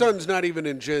your son's not even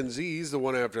in Gen Z. He's the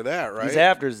one after that, right? he's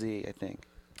after Z, I think,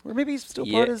 or maybe he's still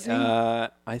part of Z.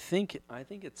 I think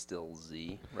it's still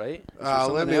Z, right? Is there Let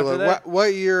something me after look. that?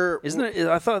 What year? Isn't it?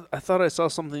 I thought I saw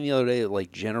something the other day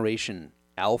like Generation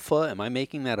Alpha. Am I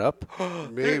making that up?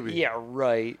 Maybe. Yeah,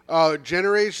 right. Gen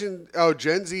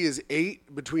Z is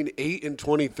between 8 and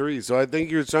 23. So I think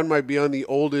your son might be on the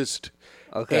oldest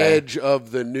edge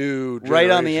of the new generation. Right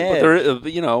on the edge. But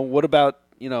there, what about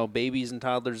babies and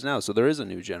toddlers now? So there is a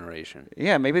new generation.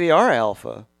 Yeah, maybe they are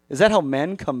alpha. Is that how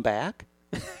men come back?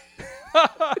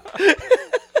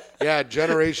 Yeah,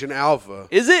 Generation Alpha.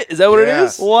 Is it? Is that what Yeah. it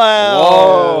is? Wow.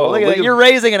 Whoa. Look at Look that. at- You're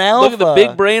raising an alpha. Look at the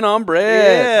big brain on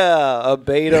Brad. Yeah, a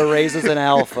beta raises an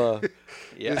alpha.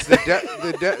 Yeah. It's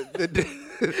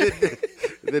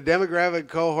the demographic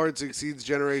cohort exceeds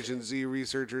Generation Z.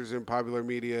 Researchers in popular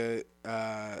media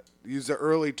use the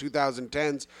early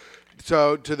 2010s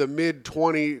to the mid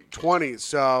 2020s.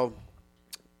 So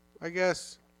I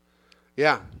guess,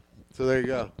 yeah. So there you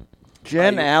go.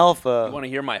 Gen You Alpha. want to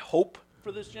hear my hope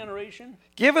for this generation?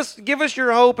 Give us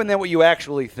your hope and then what you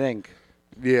actually think.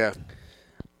 Yeah.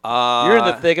 You're in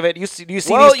the thick of it. You see these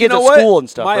Well, kids you know at what? school and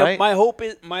stuff, my, right? My hope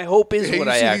is Hey, what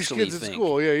you I see actually these kids think. at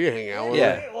school. Yeah, you hang out with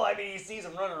Yeah. them. Well, I mean, he sees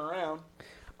them running around.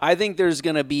 I think there's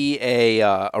going to be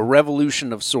a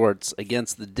revolution of sorts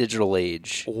against the digital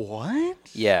age. What?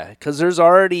 Yeah, because there's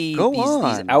already Go these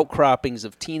on. outcroppings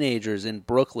of teenagers in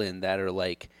Brooklyn that are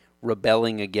like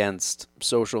rebelling against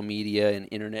social media and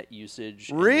internet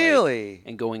usage. Really?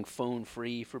 And going phone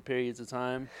free for periods of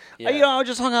time. I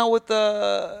just hung out with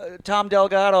Tom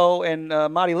Delgado and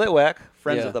Marty Litwack,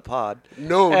 friends Yeah. of the pod.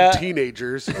 Known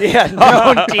teenagers. Yeah,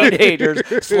 known teenagers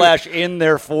 / in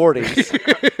their 40s.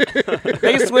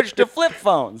 They switched to flip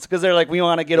phones because they're like, we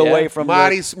want to get away from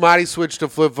Marty switched to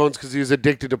flip phones because he was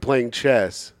addicted to playing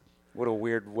chess. What a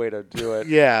weird way to do it.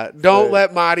 Yeah, don't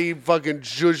let Marty fucking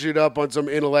zhuzh it up on some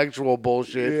intellectual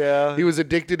bullshit. Yeah. He was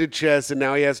addicted to chess, and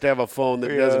now he has to have a phone that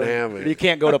doesn't have You it.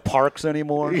 can't go to parks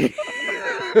anymore.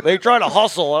 They try to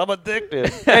hustle, and I'm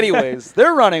addicted. Anyways,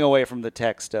 they're running away from the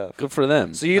tech stuff. Good for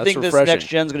them. So you That's think this refreshing. next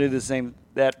gen's going to do the same?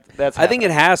 That's I think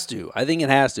it happening.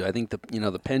 has to. I think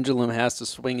the pendulum has to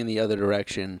swing in the other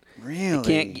direction.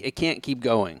 Really? It can't keep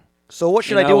going. So what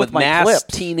should I do with my mass clips?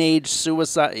 teenage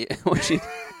suicide?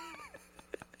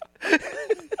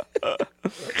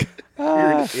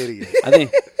 You're an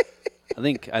idiot.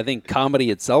 I think comedy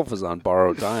itself is on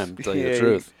borrowed time. To tell you the Yeah,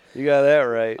 truth. You got that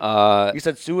right. You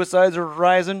said suicides are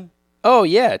rising? Oh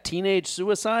yeah, teenage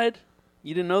suicide.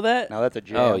 You didn't know that? Now that's a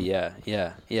jam. Oh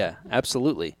yeah,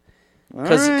 absolutely. right.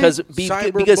 Because people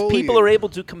Cyberbullying. are able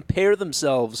to compare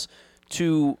themselves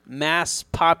to mass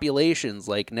populations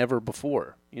like never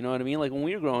before. You know what I mean? Like when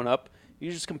we were growing up,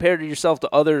 you just compared yourself to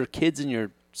other kids in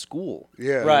your school.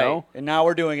 Yeah. Right. know? And now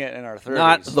we're doing it in our 30s.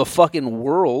 Not the fucking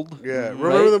world. Yeah. right?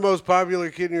 Remember the most popular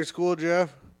kid in your school,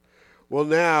 Jeff? Well,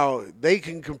 now they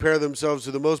can compare themselves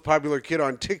to the most popular kid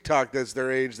on TikTok that's their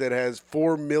age that has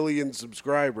 4 million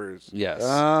subscribers. Yes.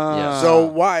 Ah. yes. So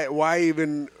why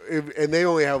even and they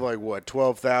only have like what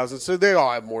 12,000, so they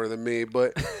all have more than me.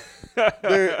 But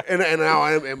and now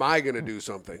am I going to do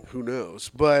something? Who knows?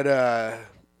 But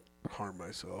harm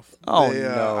myself. Oh,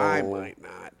 no. I might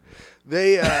not.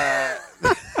 They.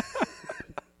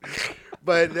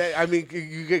 But I mean,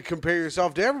 you get compare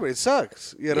yourself to everybody. It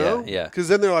sucks, you know. Yeah. Because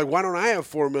then they're like, why don't I have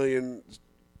 4 million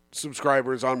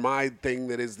subscribers on my thing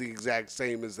that is the exact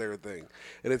same as their thing?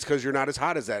 And it's because you're not as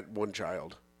hot as that one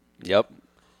child. Yep.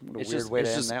 What a It's weird just- way it's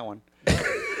to end just- that one.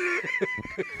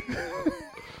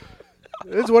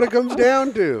 That's what it comes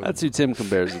down to. That's who Tim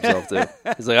compares himself to.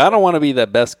 He's like, I don't want to be the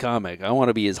best comic. I want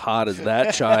to be as hot as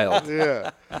that child.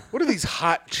 Yeah. What are these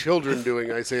hot children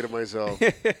doing? I say to myself.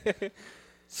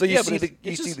 So you Yeah, but see it's- the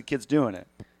you it's see just- the kids doing it.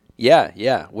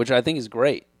 Yeah, which I think is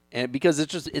great, and because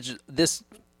it's just this,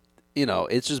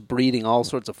 it's just breeding all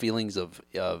sorts of feelings of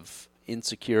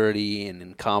insecurity and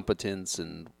incompetence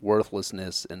and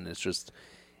worthlessness, and it's just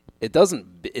it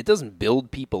doesn't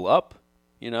build people up,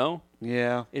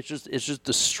 Yeah. It's just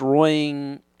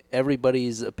destroying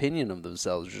everybody's opinion of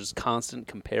themselves. Just constant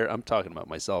compare. I'm talking about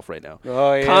myself right now.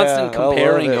 Oh, yeah. Constant I love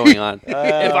comparing it. going on.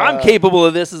 If I'm capable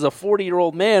of this as a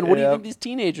 40-year-old man, what do you Yep. think these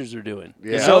teenagers are doing?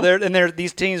 Yeah. So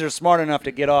these teens are smart enough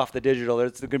to get off the digital.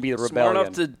 It's going to be the Smart rebellion.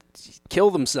 enough to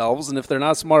kill themselves, and if they're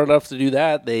not smart enough to do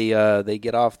that, they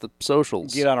get off the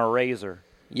socials. Get on a razor.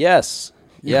 Yes.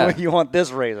 Yeah. You want this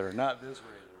razor, not this razor.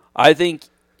 I think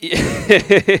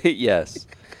yes.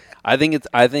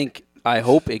 I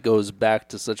hope it goes back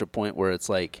to such a point where it's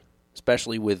like,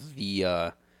 especially with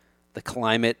the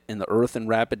climate and the earth in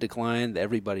rapid decline, that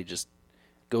everybody just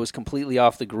goes completely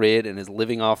off the grid and is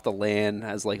living off the land,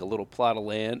 has like a little plot of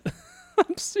land.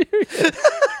 I'm serious.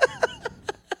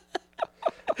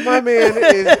 My man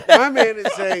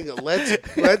is saying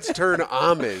let's turn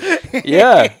Amish.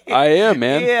 Yeah, I am,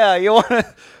 man. Yeah, you want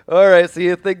to. All right, so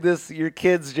you think your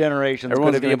kids' generation is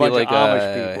going Everyone's to be a bunch like of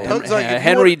Amish people? Doug's like, if you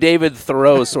Henry want- David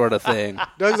Thoreau sort of thing.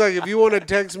 Doug's like, if you want to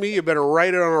text me, you better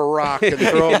write it on a rock and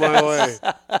throw it my way.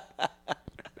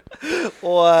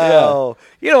 Wow.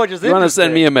 You know what? Just You want to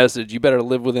send me interesting. a message, you better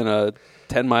live within a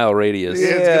 10-mile radius. Yeah,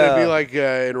 it's gonna be Yeah. like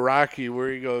in Rocky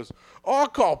where he goes, "Oh, I'll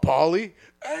call Paulie.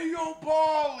 Hey, yo,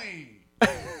 Paulie."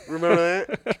 Remember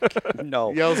that?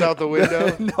 No. Yells out the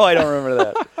window. No, I don't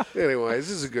remember that. Anyways,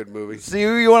 this is a good movie. So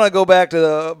you want to go back to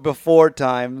the before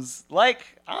times, like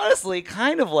honestly,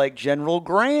 kind of like General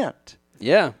Grant,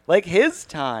 Yeah. like his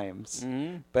times,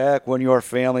 back when your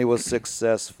family was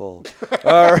successful.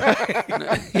 All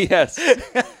right. Yes.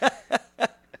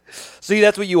 See,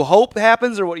 that's what you hope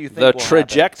happens, or what you think The will happen?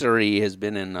 trajectory has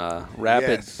been in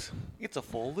rapid Yes. It's a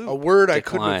full loop. A word I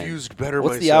couldn't decline. have used better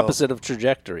What's myself. the opposite of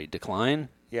trajectory? Decline?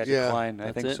 Yeah, Yeah. decline. I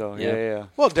That's think it? so. Yeah. Yeah.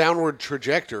 Well, downward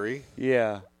trajectory.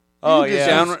 Yeah. Oh, just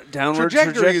yeah. Downward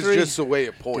Trajectory trajectory? is just the way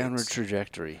it points. Downward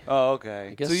trajectory. Oh, okay.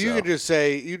 I guess So you could just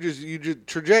say you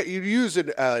use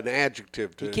an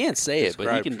adjective to. You can't say it, but you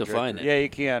describe can define trajectory. it. Yeah, you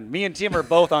can. Me and Tim are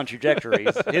both on trajectories.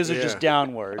 His is just Yeah.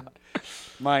 downward.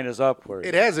 Mine is upward.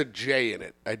 It has a J in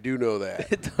it. I do know that.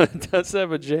 It does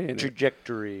have a J in it.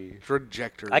 Trajectory.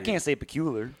 Trajectory. I can't say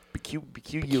peculiar. Peculiar.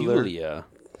 Peculiar.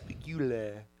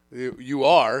 Peculiar. You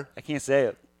are. I can't say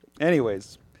it.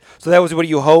 Anyways, so that was what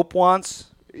you hope wants,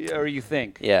 or you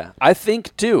think? Yeah. I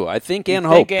think, too. I think and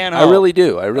think hope. and I hope. really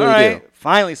do. I really All right. do.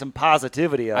 Finally, some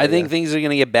positivity. I think things are going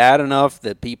to get bad enough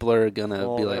that people are going to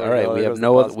Oh, be like, there all we right, go. we There have goes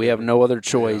no the other, we have positivity. no other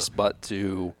choice but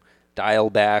to dial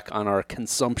back on our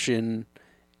consumption,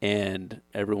 and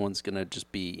everyone's going to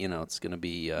just be, it's going to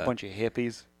be a bunch of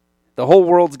hippies. the whole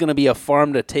world's going to be a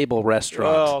farm-to-table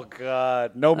restaurant. Oh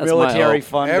God, no That's my military hope.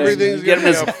 funding. Everything's Getting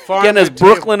gonna as, be a farm getting as to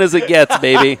table. Brooklyn as it gets,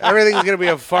 baby. Everything's gonna be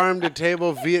a farm to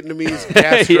table Vietnamese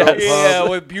gastro Yes. Yeah, pub.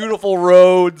 with beautiful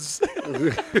roads.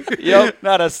 Yep,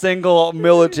 not a single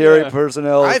military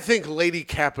personnel. I think Lady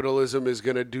Capitalism is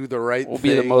gonna do the right We'll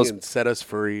thing be the most- and set us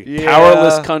free. Yeah.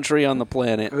 Powerless country on the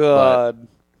planet. but God,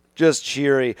 just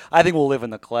cheery. I think we'll live in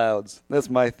the clouds. That's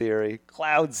my theory.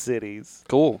 Cloud cities.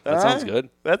 cool. That sounds All right. good.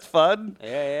 That's fun.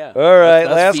 Yeah. All right,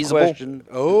 That's last feasible. question.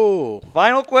 Oh,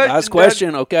 Final question. Last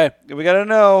question. Okay. Doug. We gotta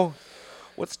know.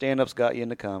 What stand-ups got you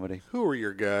into comedy? Who are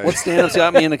your guys? What stand-ups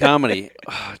got me into comedy?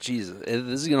 Oh, Jesus.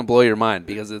 This is going to blow your mind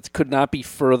because it could not be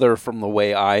further from the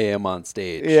way I am on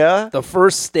stage. Yeah? The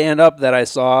first stand-up that I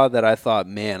saw that I thought,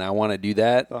 man, I want to do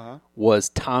that was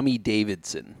Tommy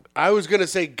Davidson. I was gonna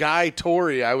say Guy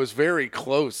Torrey. I was very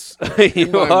close. You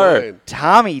in my are. mind.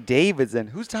 Tommy Davidson.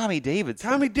 Who's Tommy Davidson?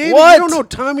 Tommy Davidson. What? You don't know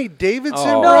Tommy Davidson,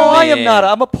 Oh, No, bro? I am man. not.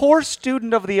 I'm a poor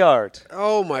student of the art.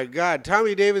 Oh my God,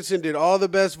 Tommy Davidson did all the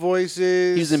best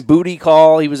voices. He was in Booty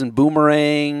Call. He was in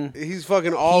Boomerang. He's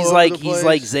fucking all He's over like the he's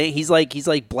place. like he's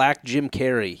like Black Jim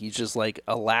Carrey. He's just like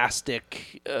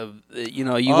elastic. You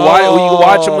can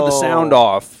watch him with the sound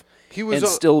off He was and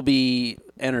on- still be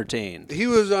entertained. He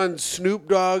was on Snoop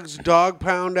Dogg's Dog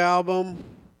Pound album.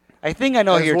 I think I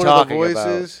know as who you're one talking of the about.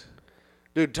 voices.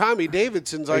 Dude, Tommy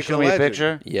Davidson's Are you like a showing me a legend.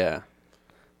 picture? Yeah.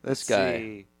 Let's guy.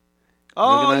 see.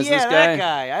 Oh, Recognize yeah, this that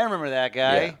guy? guy. I remember that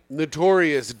guy. Yeah.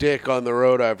 Notorious dick on the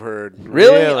road, I've heard.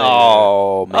 Really? Really?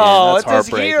 Oh man, Oh, that's it's his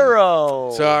heartbreaking.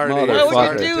 hero. Sorry, Motherfucker. Why would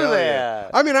Sorry you to do tell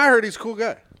that? I mean, I heard he's a cool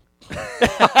guy.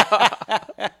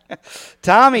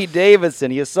 Tommy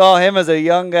Davidson. You saw him as a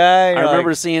young guy. I you're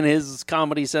remember like, seeing his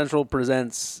Comedy Central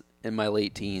presents in my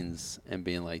late teens and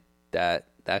being like, that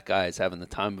guy's having the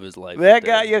time of his life. that right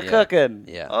guy there." you're cooking.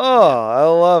 Yeah. Oh, I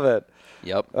love it.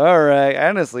 Yep. All right.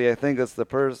 Honestly, I think that's the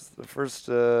first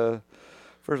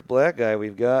black guy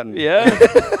we've gotten. Yeah.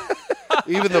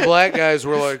 Even the black guys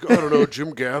were like, I don't know,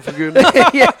 Jim Gaffigan.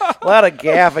 Yeah, a lot of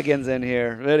Gaffigans in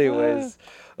here. Anyways.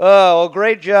 Oh, well,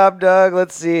 great job, Doug.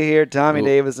 Let's see here. Tommy Ooh.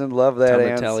 Davidson, love that Time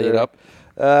to answer. tally it up.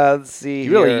 Let's see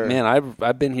You really, here. man,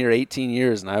 I've been here 18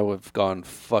 years and I've gone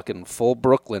fucking full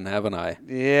Brooklyn, haven't I?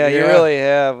 Yeah, you Yeah. really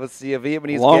have. Let's see, a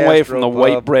Vietnamese Long way from the gastropub.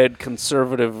 white bread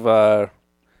conservative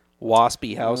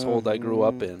waspy household I grew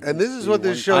up in. And this is what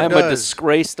this show I'm does. a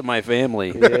disgrace to my family.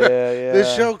 Yeah, yeah.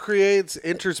 This show creates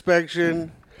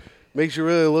introspection, makes you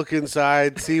really look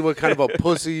inside, see what kind of a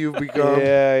pussy you've become.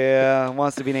 Yeah.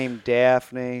 Wants to be named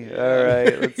Daphne. All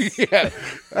right. Let's, Yeah.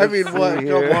 I mean, what? see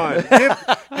Come here. on.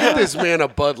 Get this man a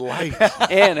Bud Light.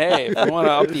 And hey, if you want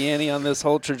to up the ante on this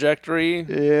whole trajectory,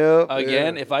 Yep.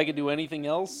 again, if I could do anything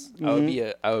else,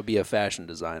 I would be a fashion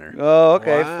designer. Oh,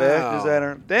 okay. Wow. Fashion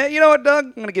designer. You know what, Doug?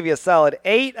 I'm going to give you a solid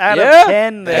 8 out Yeah? of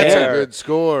 10 there. That's a good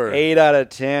score. 8 out of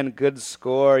 10. Good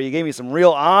score. You gave me some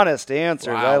real honest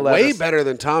answers. I Wow, love way this. better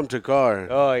than Tom Takar.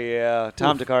 Oh, yeah.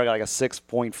 Tom Takar got like a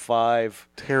 6.5.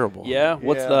 Terrible. Yeah?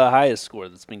 What's Yeah. the highest score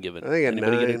that's been given? I think a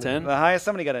Anybody get a 9. 10? The highest,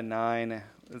 somebody got a 9.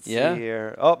 Let's Yeah? see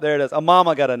here. Oh, there it is.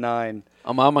 Amama got a 9.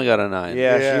 Mama got a 9.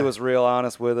 Yeah, Yeah. she was real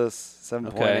honest with us.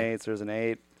 7.8, Okay. so there's an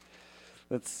 8.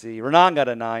 Let's see. Renan got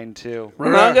a 9, too.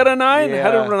 Renan got a 9? How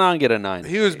Yeah. did Renan get a 9?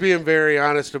 He was being very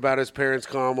honest about his parents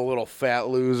calling him a little fat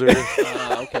loser.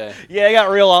 Okay. Yeah, he got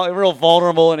real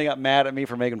vulnerable, and he got mad at me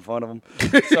for making fun of him.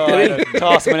 So I had to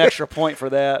toss him an extra point for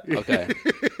that. Okay.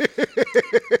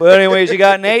 But anyways, you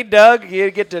got an 8, Doug. You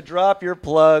get to drop your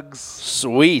plugs.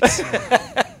 Sweet.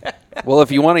 Well,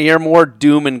 if you want to hear more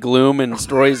doom and gloom and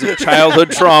stories of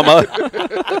childhood trauma,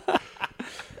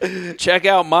 check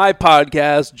out my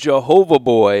podcast, Jehovah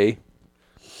Boy,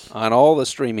 on all the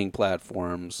streaming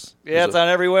platforms. Yeah, it's on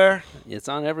everywhere. It's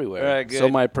on everywhere. All right, good. So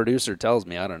my producer tells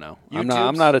me. I don't know. I'm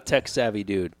YouTube's? not a tech savvy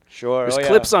dude. Sure. There's oh, yeah.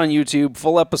 clips on YouTube,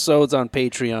 full episodes on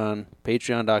Patreon,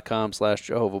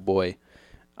 patreon.com/Jehovah Boy.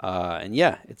 And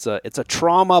yeah, it's a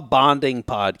trauma bonding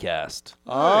podcast.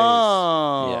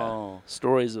 Oh. Yeah,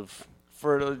 stories of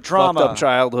For trauma. fucked up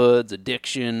childhoods,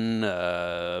 addiction,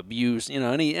 abuse.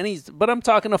 But I'm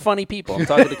talking to funny people. I'm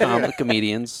talking to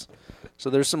comedians. So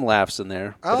there's some laughs in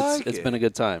there. I But like it's it. been a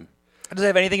good time. Does it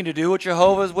have anything to do with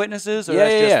Jehovah's Witnesses? Or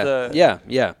that's just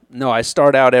Yeah. No, I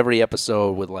start out every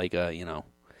episode with like a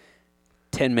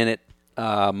 10-minute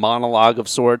monologue of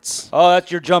sorts. Oh,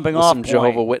 that's your jumping With off some point.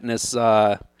 Jehovah Witness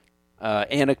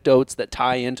anecdotes that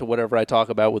tie into whatever I talk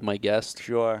about with my guest.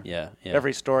 Sure. Yeah.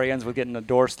 Every story ends with getting a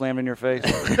door slammed in your face.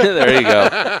 There you go.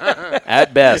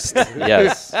 At best.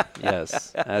 Yes. At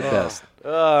best.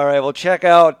 All right. Well, check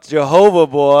out Jehovah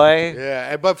Boy.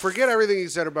 Yeah, but forget everything he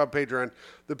said about Patreon.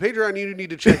 The Patreon you need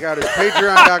to check out is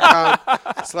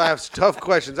patreon.com/tough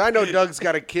questions. I know Doug's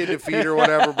got a kid to feed or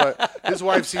whatever, but his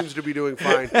wife seems to be doing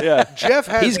fine. Yeah. Jeff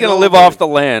has He's going to no live money. off the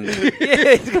land.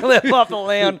 Yeah, he's going to live off the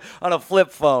land on a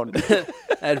flip phone.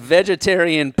 That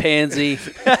vegetarian pansy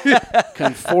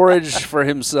can forage for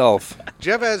himself.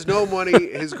 Jeff has no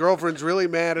money. His girlfriend's really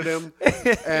mad at him.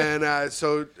 And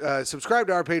so subscribe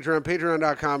to our Patreon, patreon.com/tough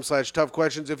patreon.com/tough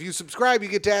questions. If you subscribe, you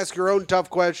get to ask your own tough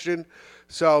question.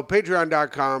 So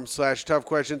patreon.com/tough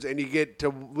questions, and you get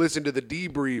to listen to the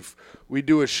debrief. We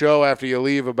do a show after you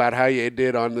leave about how you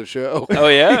did on the show. Oh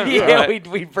yeah, Yeah, Right.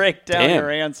 we break down Damn.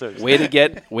 your answers. Way to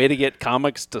get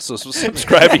comics to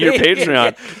subscribe to your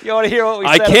Patreon. You want to hear what we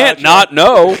I said can't about not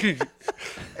know.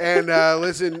 And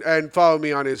listen and follow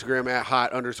me on Instagram at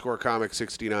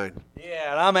 @hot_comic69. you?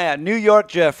 Yeah, and I'm at New York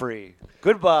Jeffrey.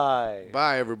 Goodbye.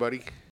 Bye, everybody.